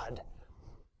with God.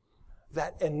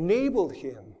 that enabled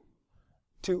him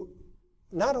to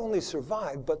not only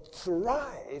survive, but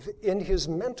thrive in his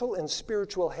mental and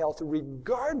spiritual health,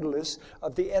 regardless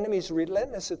of the enemy's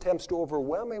relentless attempts to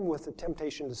overwhelm him with the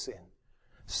temptation to sin.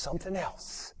 Something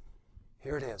else.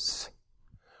 Here it is.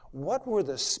 What were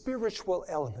the spiritual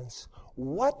elements?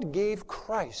 What gave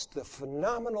Christ the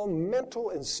phenomenal mental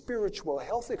and spiritual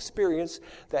health experience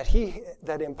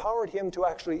that empowered him to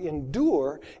actually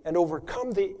endure and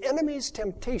overcome the enemy's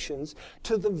temptations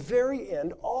to the very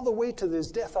end, all the way to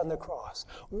his death on the cross?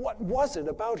 What was it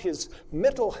about his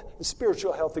mental and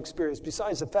spiritual health experience,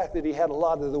 besides the fact that he had a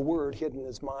lot of the Word hidden in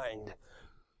his mind?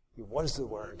 He was the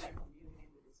Word.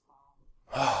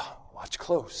 Watch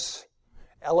close.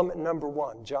 Element number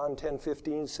one, John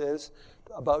 10:15 says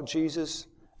about Jesus.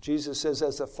 Jesus says,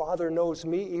 as the Father knows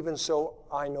me, even so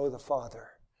I know the Father.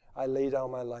 I lay down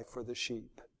my life for the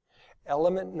sheep.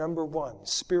 Element number one,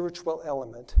 spiritual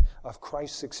element of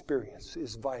Christ's experience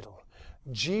is vital.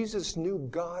 Jesus knew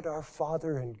God our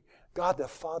Father, and God the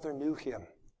Father knew him.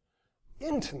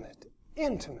 Intimate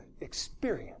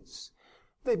experience.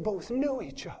 They both knew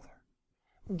each other.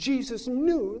 Jesus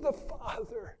knew the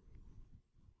Father.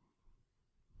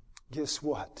 Guess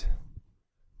what?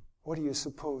 What do you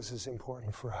suppose is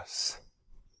important for us?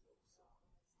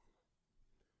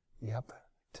 Yep,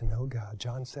 to know God.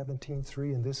 John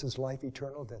 17:3, and this is life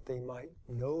eternal, that they might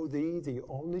know thee, the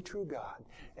only true God,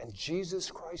 and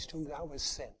Jesus Christ whom thou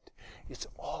hast sent. It's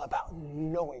all about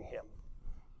knowing him.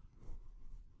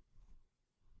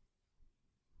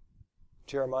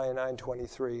 Jeremiah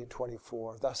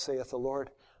 9:23-24, thus saith the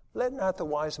Lord, let not the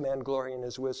wise man glory in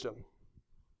his wisdom,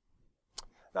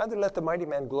 neither let the mighty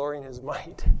man glory in his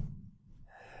might.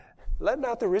 Let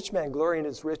not the rich man glory in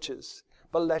his riches,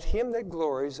 but let him that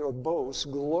glories or boasts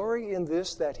glory in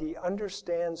this, that he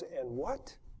understands and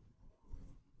what?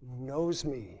 Knows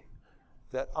me,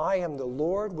 that I am the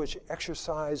Lord which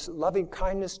exercise loving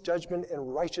kindness, judgment,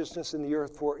 and righteousness in the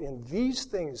earth. For in these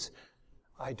things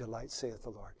I delight, saith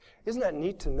the Lord. Isn't that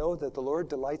neat to know that the Lord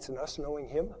delights in us knowing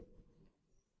him?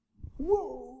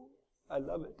 Whoa! I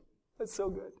love it. That's so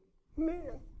good.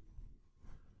 Man.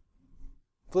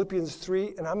 Philippians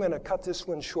 3, and I'm going to cut this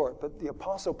one short, but the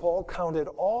Apostle Paul counted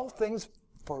all things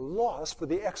for loss for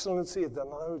the excellency of the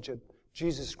knowledge of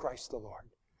Jesus Christ the Lord.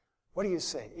 What do you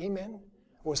say? Amen?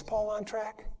 Was Paul on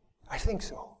track? I think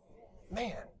so.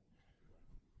 Man.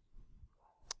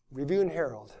 Review and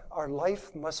Herald. Our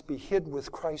life must be hid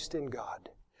with Christ in God.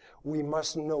 We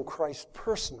must know Christ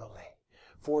personally.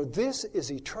 For this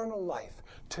is eternal life,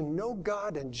 to know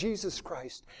God and Jesus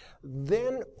Christ.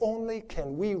 Then only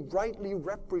can we rightly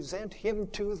represent him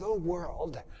to the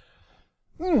world.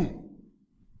 Man,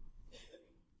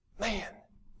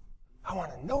 I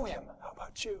want to know him. How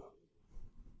about you?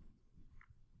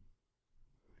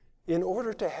 In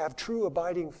order to have true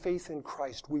abiding faith in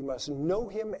Christ, we must know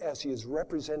him as he is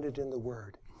represented in the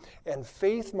Word. And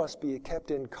faith must be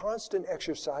kept in constant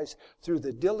exercise through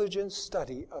the diligent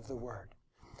study of the Word.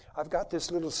 I've got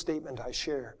this little statement I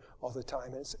share all the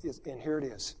time, and here it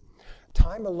is.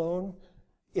 Time alone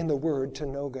in the Word to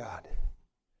know God.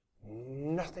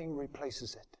 Nothing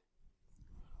replaces it.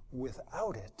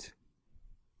 Without it,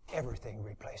 everything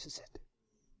replaces it.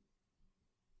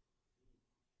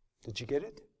 Did you get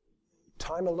it?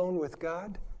 Time alone with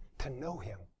God to know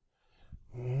him.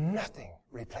 Nothing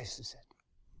replaces it.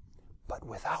 But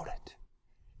without it,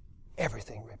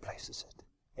 everything replaces it.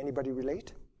 Anybody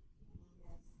relate?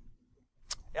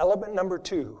 Element number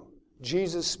 2,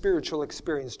 Jesus' spiritual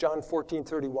experience, John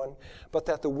 14:31. But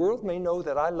that the world may know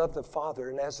that I love the Father,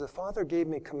 and as the Father gave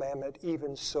me commandment,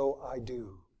 even so I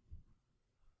do.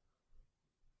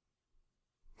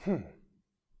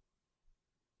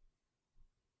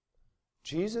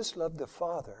 Jesus loved the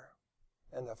Father,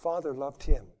 and the Father loved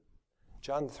him.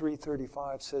 John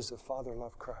 3:35 says the Father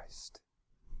loved Christ.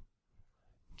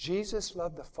 Jesus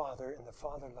loved the Father, and the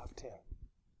Father loved him.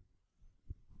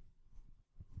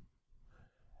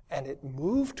 And it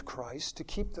moved Christ to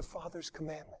keep the Father's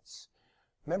commandments.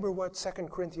 Remember what 2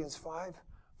 Corinthians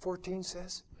 5:14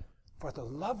 says? For the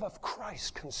love of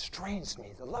Christ constrains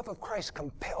me. The love of Christ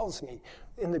compels me.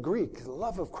 In the Greek, the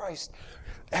love of Christ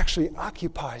actually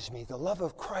occupies me. The love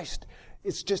of Christ,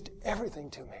 it's just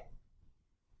everything to me.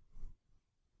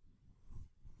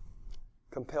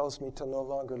 Compels me to no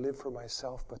longer live for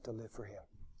myself, but to live for him.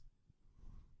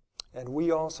 And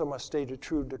we also must stay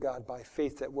true to God by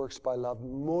faith that works by love,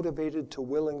 motivated to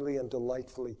willingly and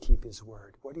delightfully keep his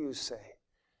word. What do you say?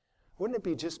 Wouldn't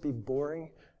it just be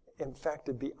boring? In fact,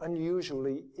 it'd be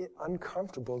unusually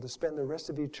uncomfortable to spend the rest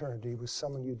of eternity with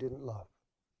someone you didn't love.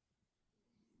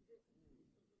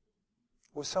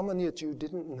 With someone that you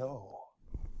didn't know.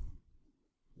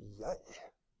 Yay.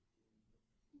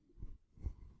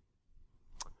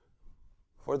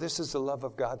 For this is the love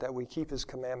of God, that we keep his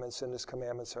commandments, and his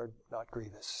commandments are not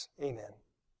grievous. Amen.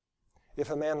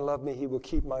 If a man love me, he will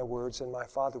keep my words, and my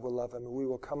Father will love him, and we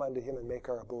will come unto him and make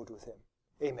our abode with him.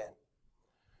 Amen.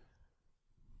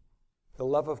 The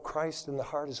love of Christ in the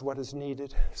heart is what is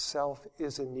needed. Self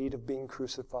is in need of being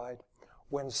crucified.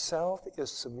 When self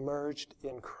is submerged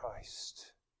in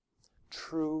Christ,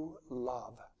 true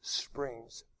love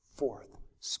springs forth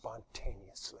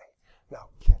spontaneously. Now,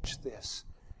 catch this.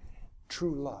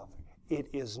 True love, it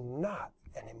is not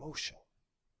an emotion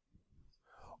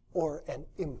or an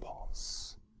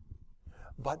impulse,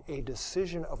 but a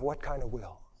decision of what kind of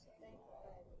will?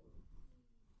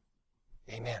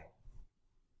 Amen.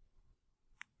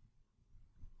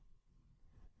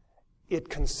 It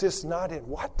consists not in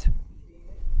what?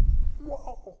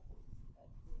 Whoa.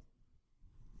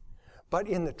 But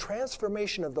in the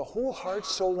transformation of the whole heart,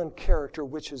 soul, and character,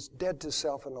 which is dead to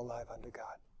self and alive unto God.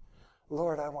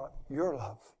 Lord, I want your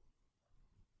love.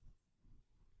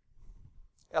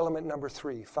 Element number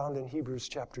 3, found in Hebrews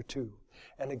chapter 2.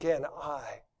 And again,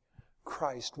 I,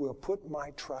 Christ, will put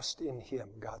my trust in him,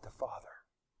 God the Father.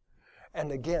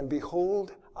 And again,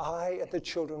 behold, I and the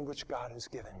children which God has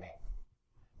given me.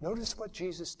 Notice what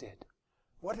Jesus did.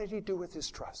 What did he do with his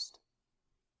trust?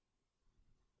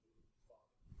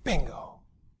 Bingo.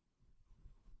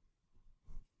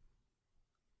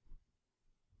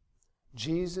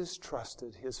 Jesus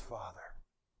trusted his Father.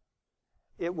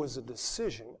 It was a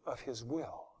decision of his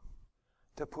will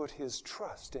to put his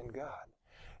trust in God.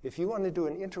 If you want to do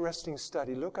an interesting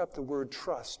study, look up the word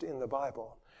trust in the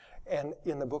Bible and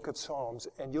in the book of Psalms,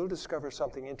 and you'll discover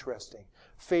something interesting.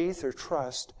 Faith or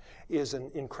trust is an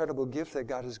incredible gift that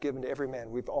God has given to every man.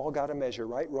 We've all got a measure,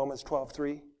 right? Romans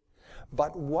 12:3.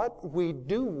 But what we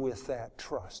do with that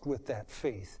trust, with that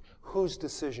faith, whose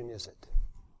decision is it?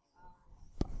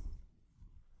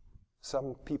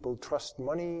 Some people trust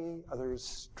money,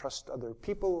 others trust other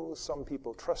people, some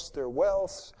people trust their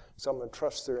wealth, some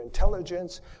trust their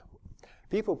intelligence.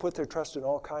 People put their trust in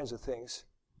all kinds of things,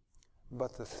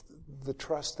 but the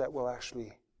trust that will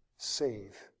actually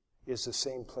save is the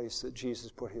same place that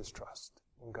Jesus put his trust,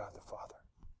 in God the Father.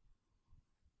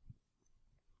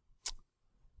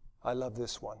 I love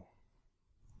this one.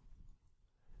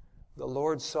 The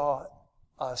Lord saw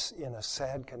us in a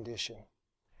sad condition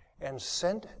and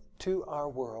sent to our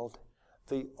world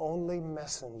the only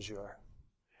messenger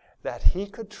that he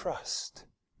could trust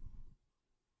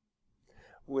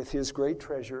with his great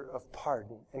treasure of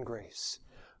pardon and grace.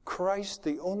 Christ,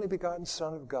 the only begotten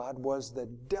Son of God, was the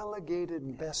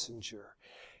delegated messenger.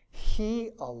 He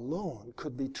alone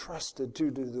could be trusted to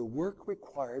do the work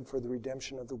required for the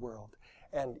redemption of the world.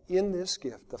 And in this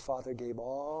gift, the Father gave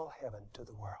all heaven to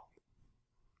the world.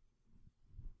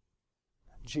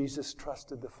 Jesus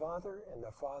trusted the Father, and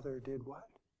the Father did what?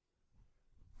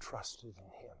 Trusted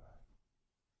in him.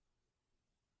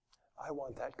 I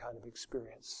want that kind of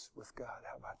experience with God.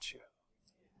 How about you?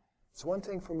 It's one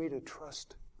thing for me to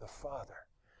trust the Father,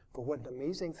 but what an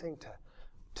amazing thing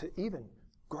to even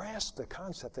grasp the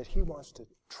concept that he wants to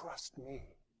trust me.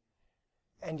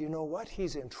 And you know what?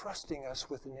 He's entrusting us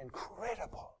with an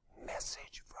incredible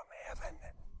message from heaven.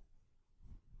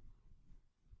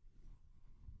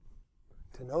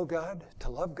 To know God, to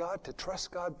love God, to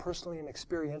trust God personally and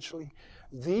experientially,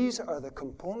 these are the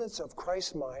components of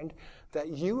Christ's mind that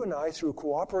you and I, through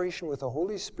cooperation with the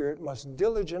Holy Spirit, must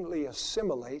diligently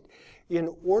assimilate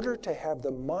in order to have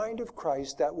the mind of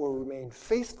Christ that will remain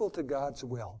faithful to God's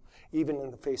will, even in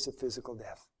the face of physical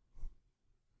death.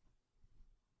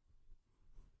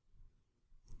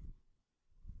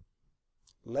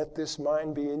 Let this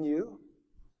mind be in you,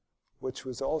 which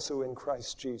was also in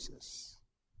Christ Jesus.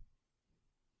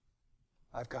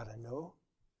 I've got to know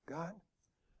God.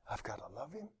 I've got to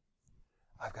love him.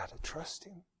 I've got to trust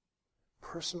him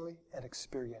personally and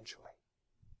experientially.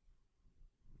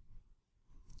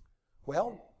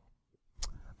 Well,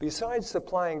 besides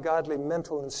supplying godly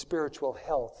mental and spiritual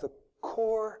health, the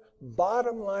core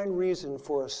bottom line reason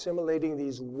for assimilating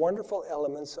these wonderful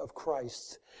elements of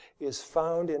Christ is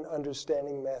found in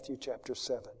understanding Matthew chapter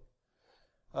 7.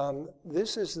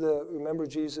 Remember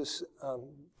Jesus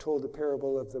told the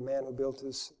parable of the man who built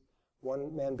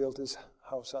one man built his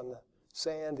house on the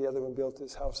sand, the other one built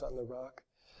his house on the rock.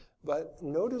 But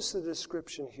notice the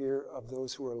description here of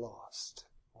those who are lost.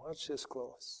 Watch this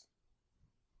close.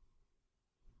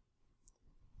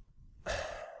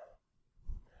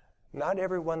 Not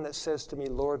everyone that says to me,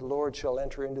 Lord, Lord, shall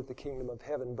enter into the kingdom of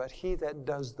heaven, but he that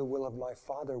does the will of my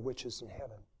Father which is in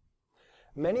heaven.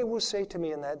 Many will say to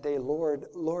me in that day, Lord,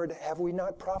 Lord, have we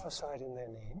not prophesied in thy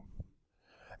name?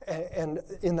 And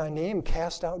in thy name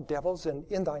cast out devils, and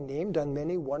in thy name done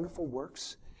many wonderful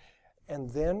works. And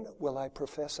then will I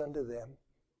profess unto them,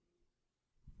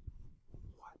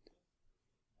 what?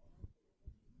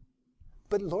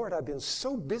 But Lord, I've been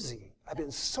so busy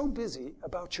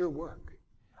about your work.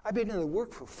 I've been in the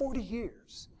work for 40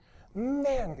 years.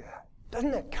 Man, God,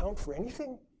 doesn't that count for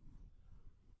anything?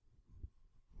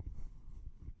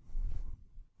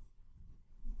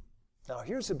 Now,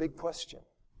 here's a big question.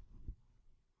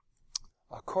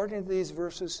 According to these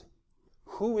verses,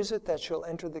 who is it that shall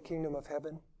enter the kingdom of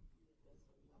heaven?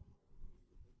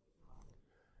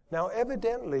 Now,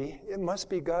 evidently, it must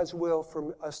be God's will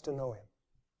for us to know him.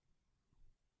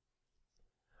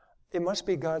 It must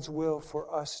be God's will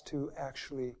for us to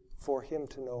actually, for him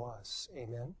to know us.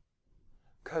 Amen?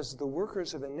 Because the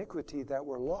workers of iniquity that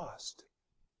were lost,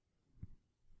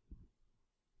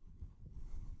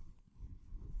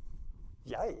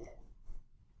 yay.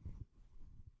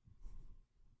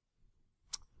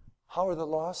 How are the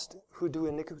lost who do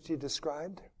iniquity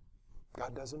described?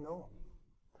 God doesn't know.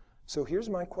 So here's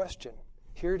my question.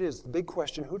 Here it is, the big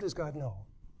question. Who does God know?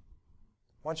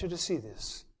 I want you to see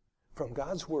this from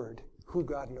God's word, who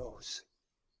God knows.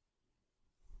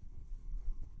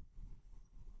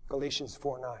 Galatians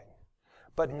 4:9.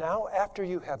 But now after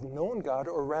you have known God,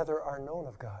 or rather are known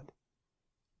of God,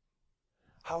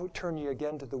 how turn ye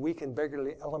again to the weak and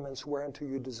beggarly elements whereunto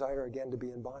you desire again to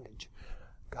be in bondage?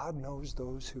 God knows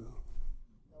those who...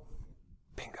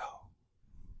 Bingo.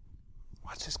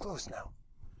 Watch this close now.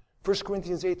 1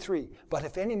 Corinthians 8:3. But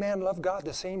if any man love God,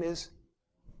 the same is...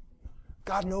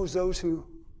 God knows those who...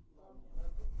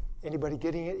 Anybody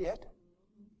getting it yet?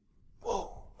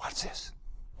 Whoa, watch this.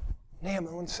 Nahum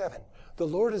 1:7. The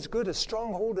Lord is good, a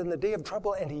stronghold in the day of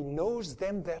trouble, and he knows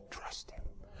them that trust him.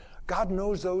 God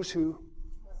knows those who...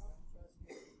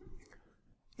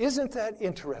 Isn't that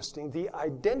interesting? The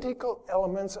identical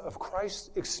elements of Christ's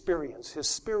experience, his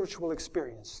spiritual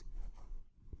experience.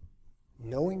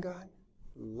 Knowing God,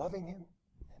 loving him,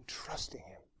 and trusting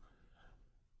him.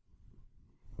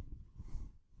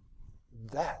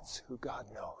 That's who God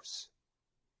knows.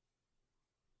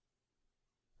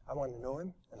 I want to know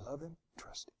him and love him,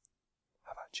 trust him.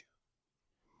 How about you?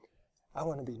 I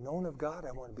want to be known of God.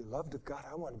 I want to be loved of God.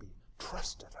 I want to be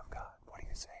trusted of God. What do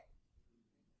you say?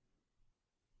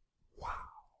 Wow.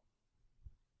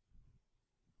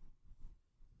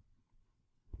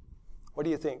 What do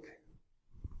you think?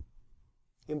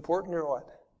 Important or what?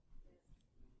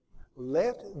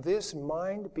 Let this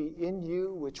mind be in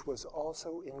you, which was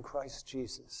also in Christ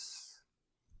Jesus.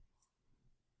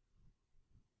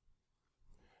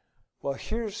 Well,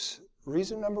 here's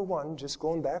reason number one, just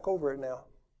going back over it now.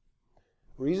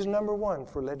 Reason number one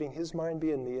for letting his mind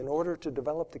be in me, in order to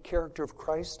develop the character of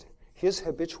Christ, his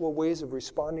habitual ways of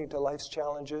responding to life's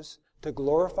challenges, to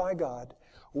glorify God,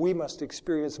 we must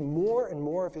experience more and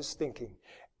more of his thinking.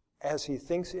 As he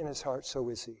thinks in his heart, so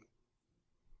is he.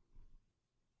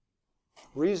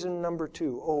 Reason number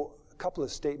two. A couple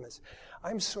of statements.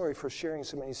 I'm sorry for sharing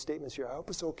so many statements here. I hope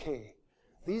it's okay.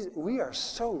 We are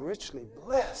so richly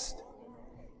blessed.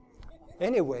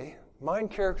 Anyway,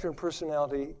 mind, character, and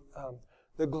personality.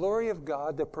 The glory of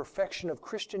God, the perfection of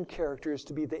Christian character is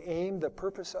to be the aim, the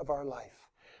purpose of our life.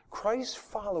 Christ's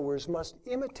followers must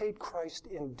imitate Christ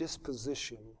in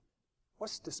disposition.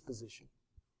 What's disposition?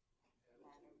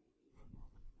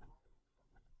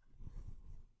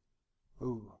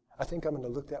 Ooh, I think I'm going to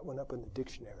look that one up in the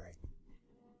dictionary.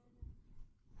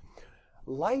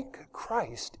 Like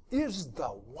Christ is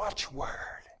the watchword.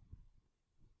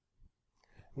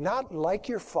 Not like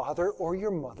your father or your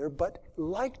mother, but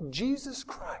like Jesus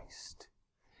Christ.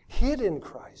 Hid in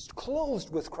Christ,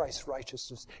 clothed with Christ's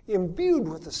righteousness, imbued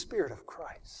with the Spirit of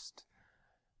Christ.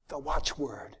 The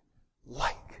watchword,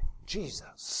 like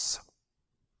Jesus.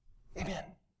 Amen.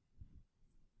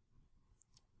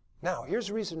 Now,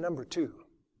 here's reason number two.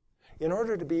 In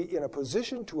order to be in a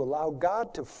position to allow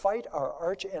God to fight our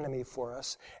arch enemy for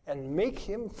us and make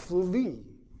him flee,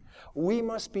 we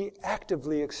must be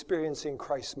actively experiencing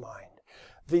Christ's mind.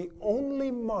 The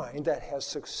only mind that has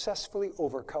successfully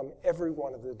overcome every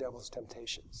one of the devil's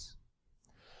temptations.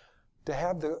 To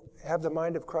have the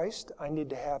mind of Christ, I need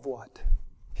to have what?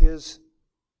 His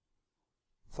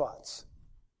thoughts.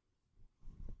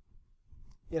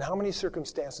 In how many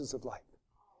circumstances of life?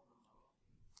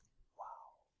 Wow.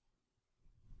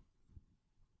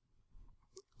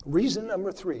 Reason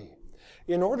number three.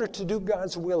 In order to do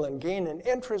God's will and gain an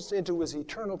entrance into his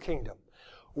eternal kingdom,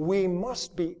 we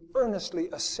must be earnestly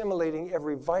assimilating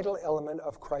every vital element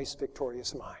of Christ's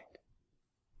victorious mind.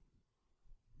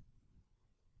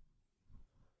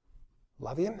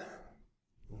 Love him,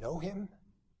 know him,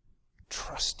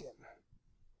 trust Him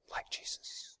like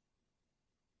Jesus.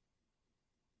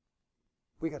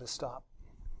 We got to stop.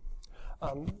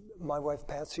 My wife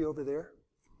Patsy over there,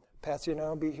 Patsy and I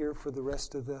will be here for the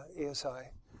rest of the ASI.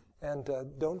 And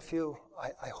don't feel,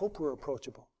 I hope we're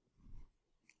approachable.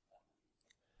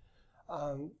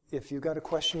 If you've got a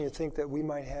question you think that we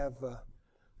might have,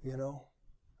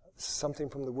 something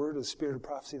from the Word or the Spirit of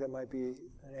prophecy that might be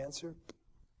an answer,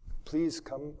 please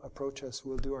come approach us.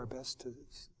 We'll do our best to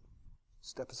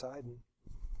step aside, and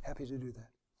happy to do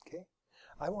that. Okay?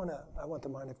 I want the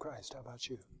mind of Christ. How about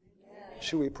you? Yes.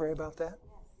 Should we pray about that?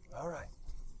 Yes. All right.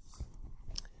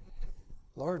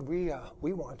 Lord, we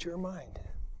want your mind,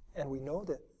 and we know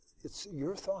that it's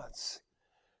your thoughts.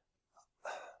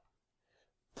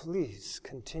 Please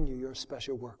continue your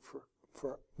special work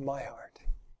for my heart.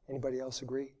 Anybody else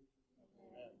agree?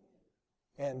 Amen.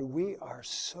 And we are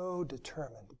so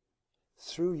determined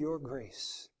through your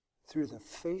grace, through the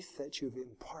faith that you've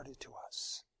imparted to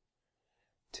us,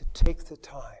 to take the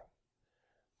time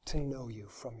to know you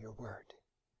from your word,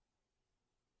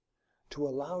 to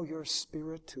allow your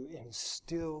Spirit to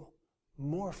instill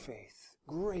more faith,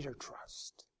 greater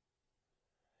trust,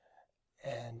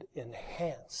 and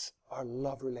enhance our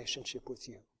love relationship with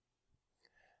you,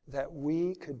 that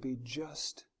we could be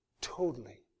just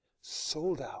totally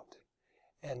sold out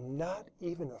and not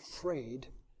even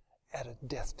afraid at a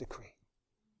death decree.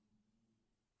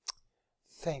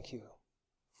 Thank you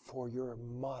for your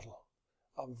model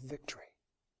of victory.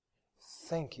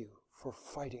 Thank you for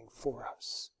fighting for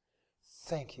us.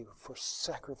 Thank you for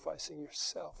sacrificing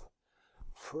yourself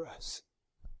for us.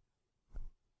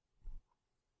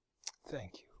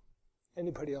 Thank you.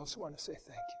 Anybody else want to say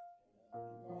thank you?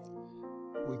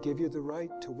 We give you the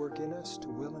right to work in us, to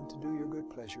will and to do your good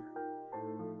pleasure.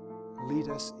 Lead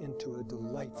us into a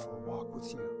delightful walk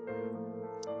with you.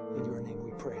 In your name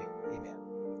we pray. Amen.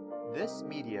 This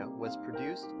media was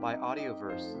produced by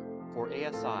Audioverse for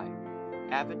ASI,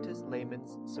 Adventist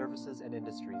Layman's Services and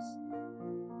Industries.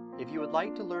 If you would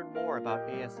like to learn more about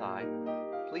ASI,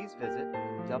 please visit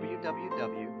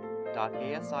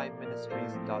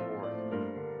www.asiministries.org.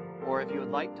 Or if you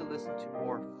would like to listen to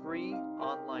more free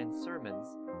online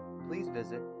sermons, please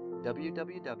visit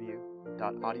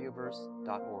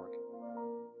www.audioverse.org.